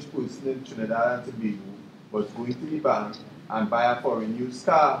average person in Trinidad and Tobago was going to the bank and buy a foreign used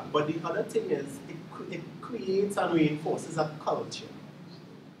car. But the other thing is, it creates and reinforces a culture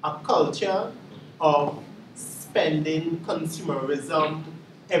of spending, consumerism.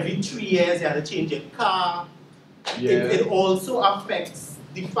 Every 3 years you have to change your car. Yeah. It also affects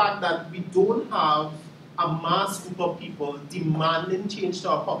the fact that we don't have a mass group of people demanding change to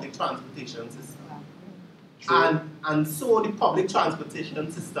our public transportation system. And so the public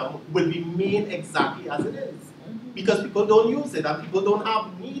transportation system will remain exactly as it is. Because people don't use it and people don't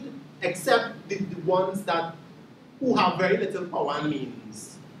have need except the ones who have very little power and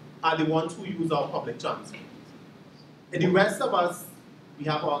means are the ones who use our public transport. And the rest of us, we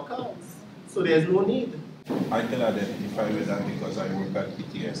have our cars. So there's no need. I can identify with that because I work at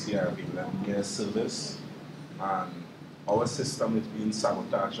PTSC, I've been 11 years service, and our system is being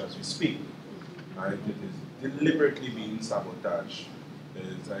sabotaged as we speak. Right? It is deliberately being sabotaged. There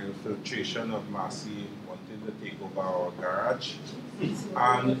is an infiltration of Marcy wanting to take over our garage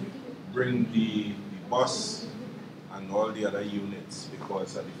and bring the bus and all the other units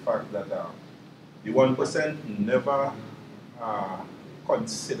because of the fact that the 1% never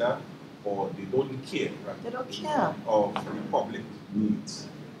consider or they don't care, right? They don't care of the public needs.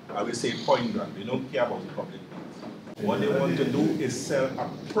 I will say point blank, they don't care about the public needs. What they want to do is sell a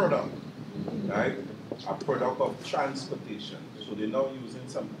product, right? A product of transportation. So they're now using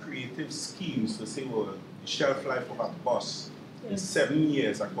some creative schemes to say, well, the shelf life of a bus is 7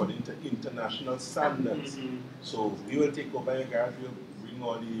 years according to international standards. So we will take over your garage, we'll bring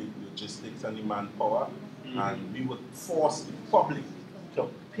all the logistics and the manpower, and we will force the public to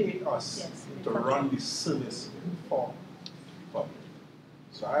pay us to run the service for the public.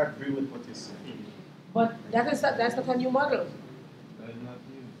 So I agree with what you're saying. But that's not a new model. That is not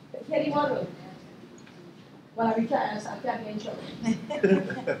new. It's a new model. Well, I can't get in trouble.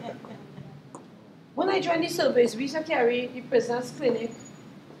 When I joined the service, we used to carry the prisoners' clinic,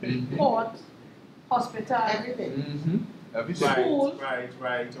 port, hospital, Everything. school.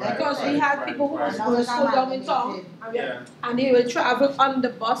 Right. Because we had people who was going to school down in town, and they will travel on the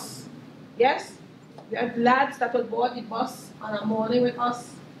bus, yes? We had lads that would board the bus on a morning with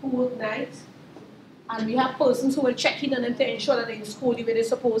us, school night. And we have persons who will check in on them to ensure that they're in school the way they're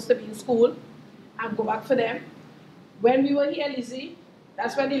supposed to be in school and go back for them. When we were here, Lizzie,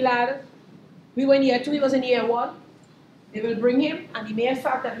 that's when the lad, we were in year 2, he was in year 1. They will bring him, and the mere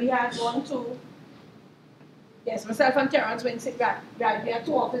fact that we had 1, 2, yes, myself and Terrence went sick, right, we had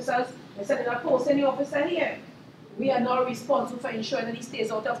 2 officers. They said they're not posting the officer here. We are now responsible for ensuring that he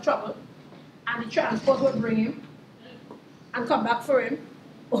stays out of trouble. And the transport will bring him and come back for him.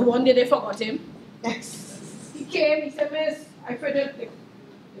 But one day they forgot him. He came, he said, Miss, I forgot they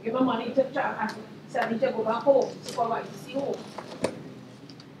give him money to travel. He said, I need to go back home. Supervise to see home.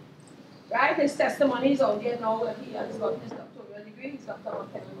 Right? His testimony is out there now that he has got his doctoral degree. He's got Dr.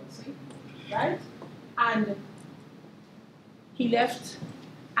 Kelly, right? And he left.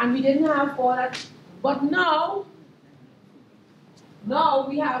 And we didn't have all that. But now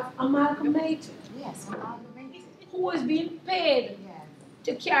we have amalgamated. Yes, amalgamated. Who is being paid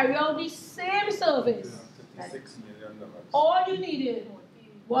to carry out the same service. $56 million. All you needed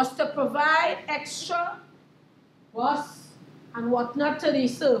was to provide extra bus and whatnot to the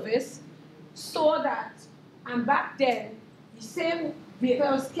service so that, and back then, the same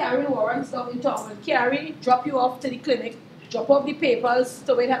vehicle was carrying warrants down in town and carry, drop you off to the clinic, drop off the papers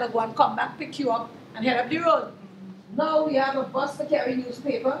so we had to go and come back, pick you up, and head up the road. Now we have a bus to carry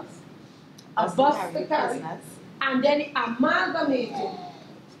newspapers, a bus to carry, and then amalgamated,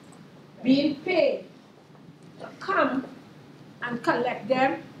 being paid to come and collect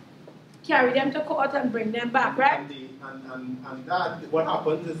them, carry them to court and bring them back, right? And that, what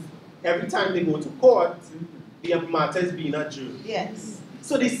happens is, every time they go to court, the matter is being adjourned. Yes.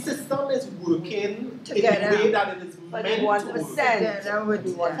 So the system is working Together. in a way that it is meant to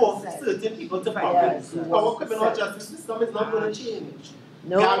work for certain people to profit. Our criminal justice system is not going to change.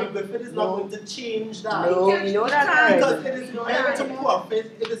 No. Gary Griffith is not going to change that. No, you know that because it is meant to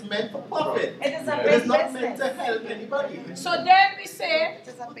profit. It is meant for profit. It is a It big is not business. meant to help anybody. So then we say, It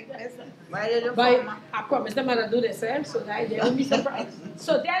is a big business. but I promise them to do the same, so that they won't be surprised.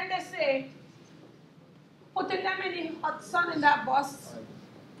 So then they say, putting them in the hot sun in that bus,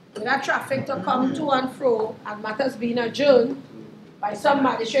 with that traffic to come to and fro, and matters being adjourned by some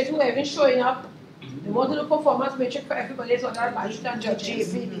magistrate who haven't showing up. They want to do performance matrix for everybody, so that magistrate and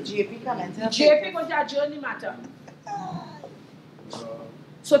judges. The GP come into the GP going to adjourn the matter.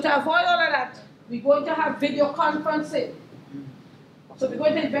 So to avoid all of that, we're going to have video conferencing. So we're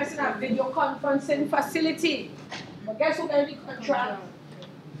going to invest in a video conferencing facility. But guess who going to be contract?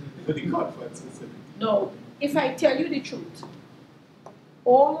 For the conference. No. If I tell you the truth,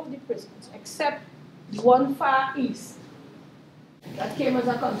 all of the prisons, except the one far east, that came as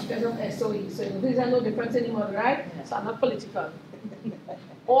a consequence of SOE. So these are no difference anymore, right? So I'm not political.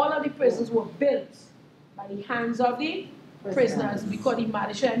 All of the prisons were built by the hands of the prisoners because the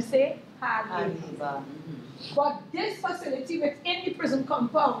magistrate say hard labor. But this facility within the prison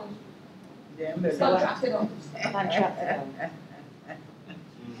compound is contracted out.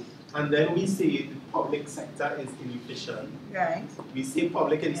 And then we say the public sector is inefficient. Right. We say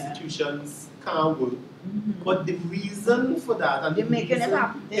public institutions can't work. But the reason for that and You're making it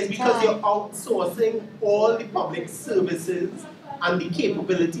happen is this because time. you're outsourcing all the public services and the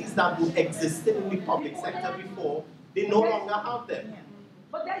capabilities that were existed in the public sector before, they no longer have them.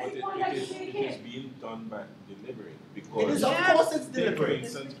 But that's But the one that you it is being done by deliberate It because is, of course, it's take, for deliberate.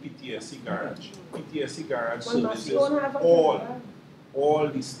 instance, PTSC garage. PTSC garage Well, must services you don't have a all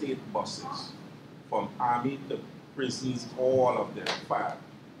the state buses, from army to prisons, all of them fire,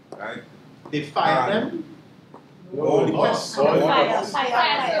 right? They fire them. All the buses, all the buses.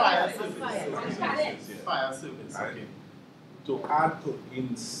 Fire service. Yeah. Fire service. Right. Okay. To add to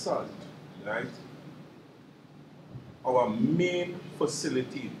insult, right? Our main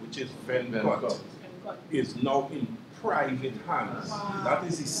facility, which is Vencott, is now in private hands. That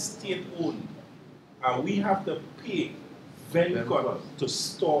is state-owned. And we have to pay Vencott to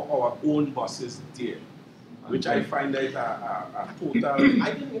store our own buses there, which I find that a total... I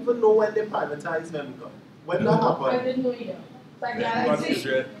didn't even know when they privatized Vencott. When that I happened. didn't know either. Like,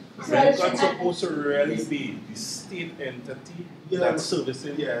 Vencott supposed to really be the state entity that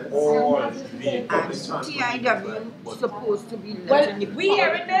services all the public transportation. TIW supposed to be well, we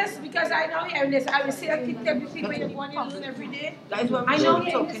hearing this because I know hearing this. I will say I keep telling people you go on your own every day. That's what I we know were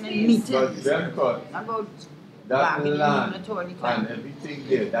hearing talking this in piece. But meetings Vencott, about that bargaining land unit all the and time. everything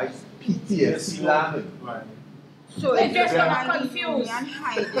there, that's PTSC land. Right. So They it's just just got not confused. and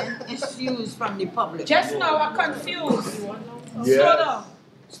hiding issues from the public. Just now I'm confused. Yes. Slow down.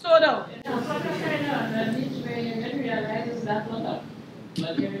 Slow down. What I'm trying to realize is that not up.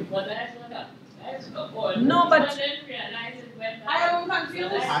 But that's not up. No, but I am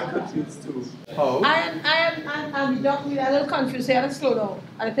confused. I'm confused too. How? I'm the doc, we're a little confused. So I have to slow down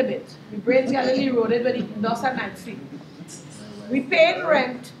a little bit. My brain's got a little eroded when it does at night sleep. We pay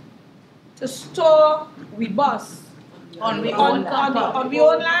rent to store we bus on we own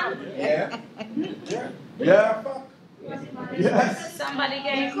land. Yeah. Yeah. Yes. somebody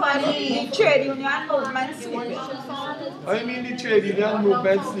can call the trade union movement sleeping. I mean the trade union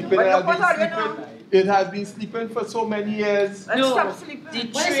movement sleeping. It has been sleeping for so many years. No, the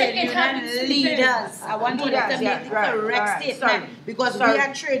trade union leaders. I want you to make the correct statement because we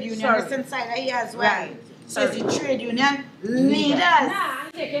are trade unionists inside here as well. So it's the trade union leaders. Nah,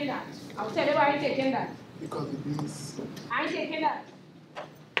 I'm taking that. I'll tell you why I'm taking that. Because it is. I'm taking that.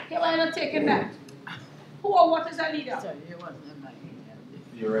 Okay, why am I not taking that? Who or what is a leader?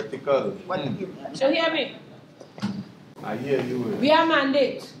 Theoretical. So hear me. I hear you. We are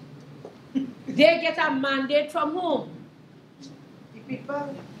mandate. They get a mandate from whom? The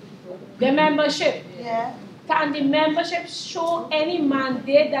people. The membership. Yeah. Can the membership show any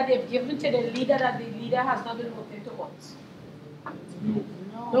mandate that they've given to the leader that the leader has not been working towards?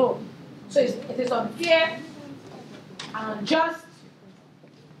 No. So it is unfair and unjust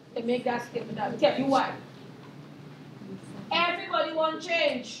to make that statement. I'll tell you why. Everybody wants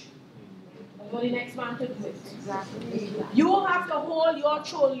change. But you're the next man to do it. Exactly. You have to hold your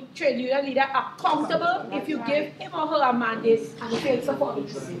trade union leader accountable if you give him or her a mandate and he fails to follow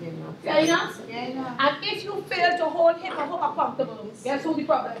through. Fair enough? Yeah. And if you fail to hold him or her accountable, guess who the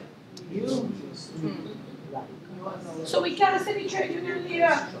problem? You. So we can't say the trade union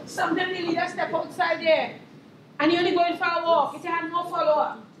leader. Sometimes the leader step outside there and he only going for a walk. If he had no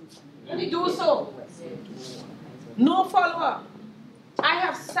follower, only do so. No follower. I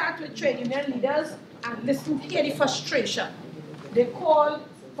have sat with trade union leaders and listened to hear the frustration. They call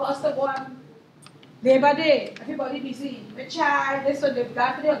for us to go on Labor Day. Everybody busy. The child, this one, they've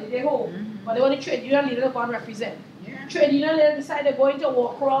got for the holiday home. But they want the trade union leader to go and represent. Trade union leader decide they're going to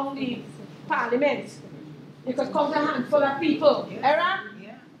walk around the parliament. They could count a handful of people. Era?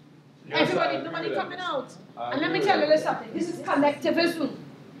 Everybody, nobody coming out. And let me tell you something. This is collectivism.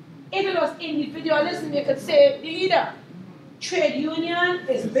 If it was individualism, you could say the leader. Trade union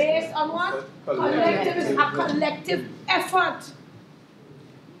is based on what? Collectivism, a collective effort.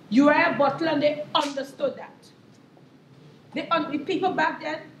 Uriah Butler, and they understood that. The people back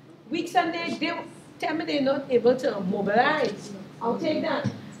then, weeks and days, they tell me they're not able to mobilize. I'll take that.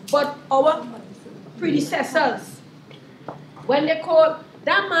 But our predecessors, when they called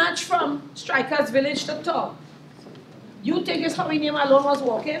that march from Strikers Village to top, you think it's how many name alone was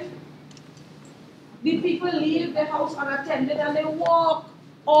walking? The people leave the house unattended and they walk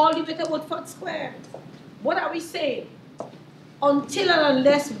all the way to Woodford Square. What are we saying? Until and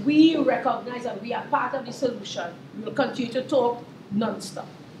unless we recognize that we are part of the solution, we will continue to talk non-stop.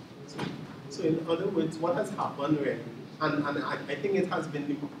 So in other words, what has happened really, and I think it has been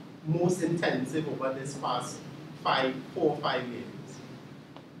the most intensive over this past 4 or 5 years.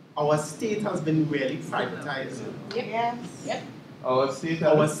 Our state has been really privatizing. Yes. Yep. Our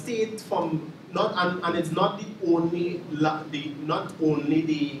state from and it's not the only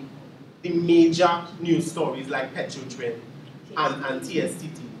the major news stories like Petrotrend and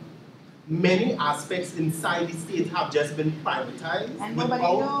TSTT. Many aspects inside the state have just been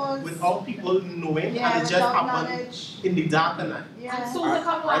privatized without people knowing, and it just happened in the dark of night. And soon to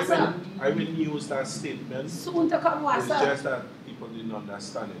come WhatsApp. I will use that statement. Soon to come It's WhatsApp. just that people didn't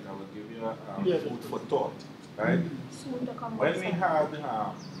understand it. I will give you a food for thought, right? Soon to come When we WhatsApp. had the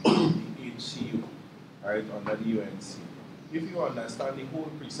HCU, right, under the UNC, if you understand the whole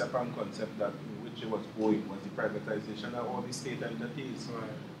precept and concept that in which it was going was the privatization of all the state entities. Right.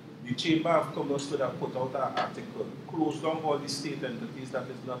 The Chamber of Commerce would have put out an article, close down all the state entities that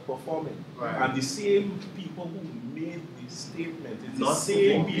is not performing. Right. And the same people who made the statement is the Not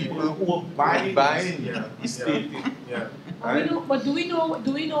same performing. people who are buying the state. Yeah. Right? But do we know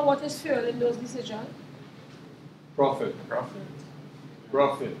what is fueling those decisions? Profit.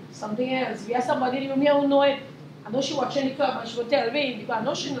 Something else. We have somebody in the room here who know it. I know she watching the club and she will tell me because I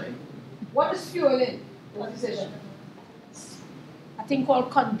know she know it. What is fueling those decisions? A thing called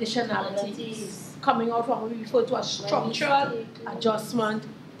conditionalities coming out from what we refer to as structural adjustment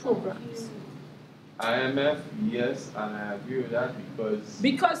programs. IMF, yes, and I agree with that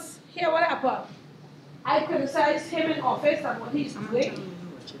Because here what happened? I criticize him in office and what he's doing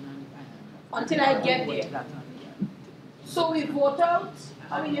until I get there. So we vote out,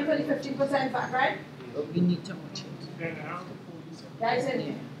 I mean, you're for the 15% back, right? We need to watch it. Guys in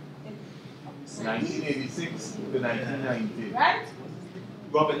here. 1986 to 1990. Right?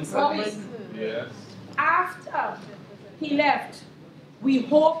 Robinson. Yes. After he left, we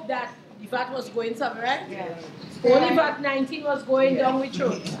hoped that the VAT was going somewhere. Yes. Only VAT 19 was going down with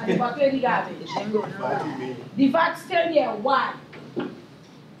road and the VAT were the garbage. The VAT still there. Why?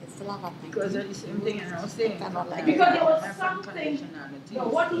 Because of the same thing and I was saying. Because there was something,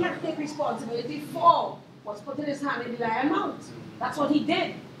 what he had to take responsibility for was putting his hand in the lion mouth. That's what he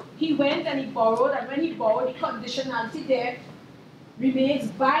did. He went and he borrowed, and when he borrowed, the conditionality there remains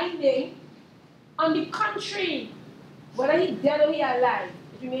binding on the country. Whether he dead or he alive,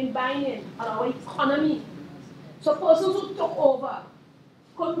 it remains binding on our economy. So persons who took over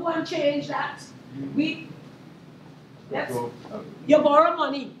couldn't go and change that. You borrow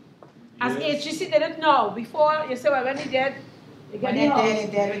money. As HGC didn't know before, you say, well, when he dead, you get the house.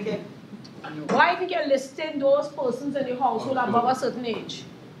 Why we get listing those persons in the household above a certain age?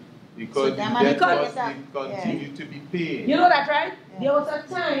 Because the debt was continue to be paid. You know that, right? Yeah. There was a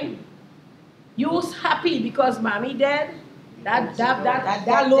time you was happy because mommy dead, that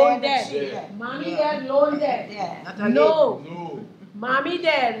loan dead. Yeah. Mommy dead, loan dead. Yeah. No. Mommy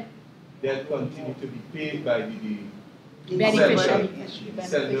dead. Debt continue to be paid by the beneficiary.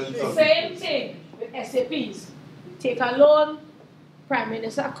 Same thing with SAPs. Take a loan, Prime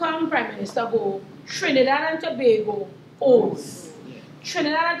Minister come, Prime Minister go. Trinidad and Tobago owes.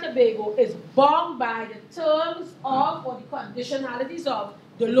 Trinidad and Tobago is bound by the terms of or the conditionalities of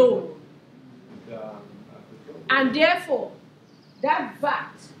the loan. And therefore, that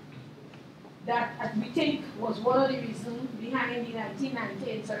VAT that we think was one of the reasons behind the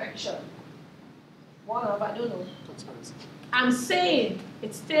 1990 insurrection. One of, I don't know. I'm saying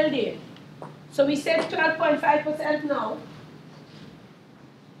it's still there. So we said 12.5% now.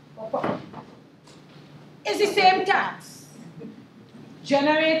 It's the same tax.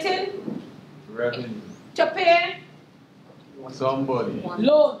 Generating revenue to pay somebody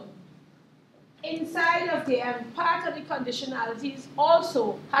loan. Inside of there, and part of the conditionalities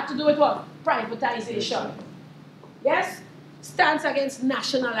also had to do with what? Privatization. Yes? Stance against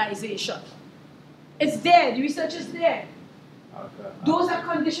nationalization. It's there, the research is there. Those are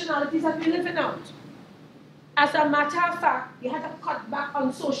conditionalities that we're living out. As a matter of fact, we had to cut back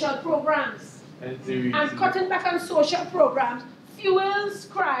on social programs. And cutting back on social programs fuels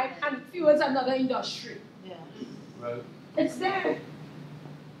crime and fuels another industry. Yeah. Well, it's there.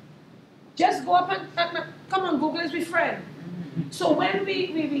 Just go up and come on, Google is with friend. So when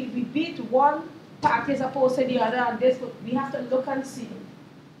we beat one party as opposed to the other and this, we have to look and see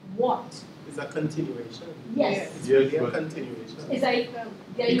what. It's a continuation. Yes. It's really a continuation. It's like,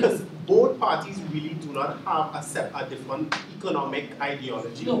 because both parties really do not have a different economic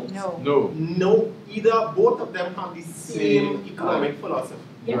ideology. No. Either both of them have the same economic philosophy.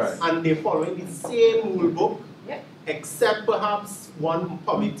 Yes. And they're following the same rule book, except perhaps one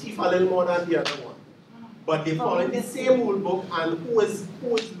probably thief a little more than the other one. But they're following the same rule book, and who is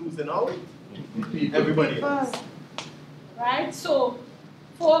losing out? Everybody else. Right? So,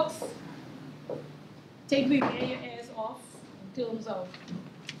 folks, take your ears off in terms of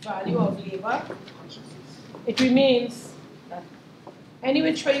value of labor. It remains that any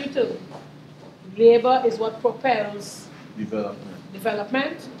which way you turn, labor is what propels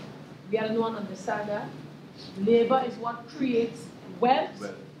development. We are the one understand that. Labor is what creates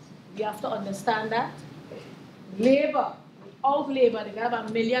wealth. We have to understand that. Labor, without labor, they have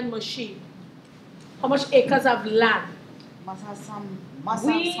 1 million machines. How much acres of land? Must have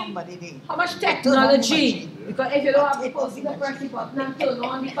somebody there. How much technology? Because if you don't have the person to press the button and turn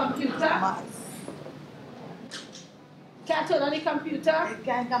on the computer, can't turn on the computer. It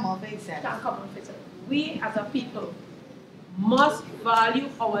can't come on face. Can't come on face. We as a people must value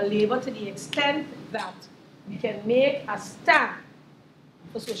our labor to the extent that we can make a stand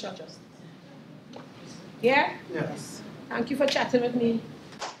for social justice. Yeah? Yes. Thank you for chatting with me.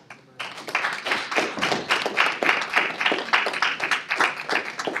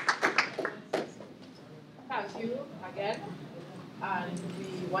 Thank you again. And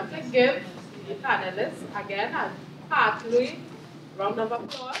we want to give the panelists again a hearty round of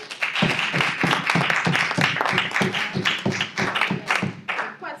applause.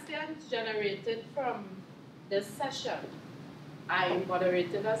 The questions generated from this session. I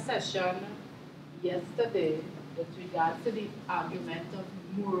moderated a session yesterday with regards to the argument of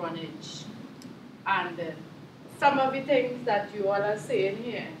moronage. And some of the things that you all are saying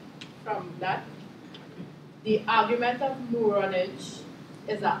here from that, the argument of moronage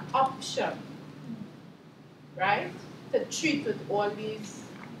is an option, right? To treat with all these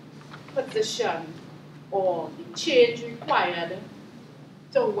positions or the change required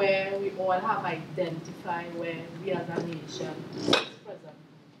to where we all have identified where we as a nation is present.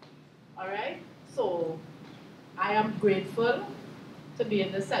 All right? So I am grateful to be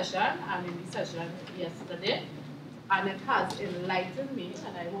in the session. I'm in the session yesterday, and it has enlightened me,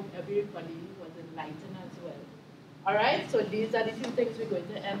 and I hope everybody was enlightened as well. All right, so these are the few things we're going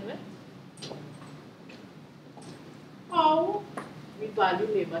to end with. How we value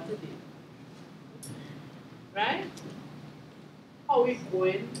labor today, right? How we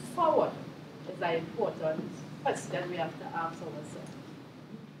going forward is an important question we have to ask ourselves,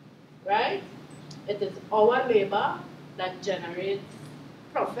 right? It is our labor that generates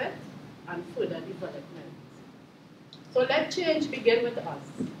profit and further development. So let change begin with us,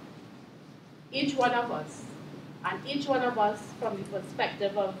 each one of us, and each one of us from the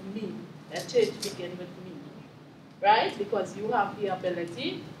perspective of me. Let change begin with me, right? Because you have the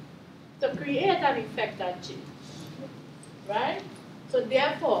ability to create and effect that change, right? So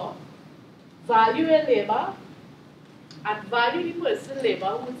therefore, value your labor and value the person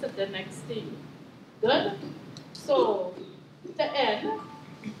labor who is sitting next to you. Good? So, to end,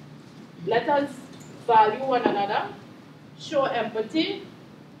 let us value one another, show empathy,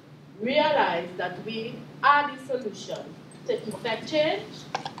 realize that we are the solution to effect change,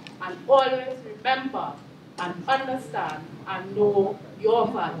 and always remember and understand and know your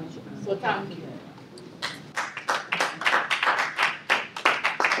value. So thank you.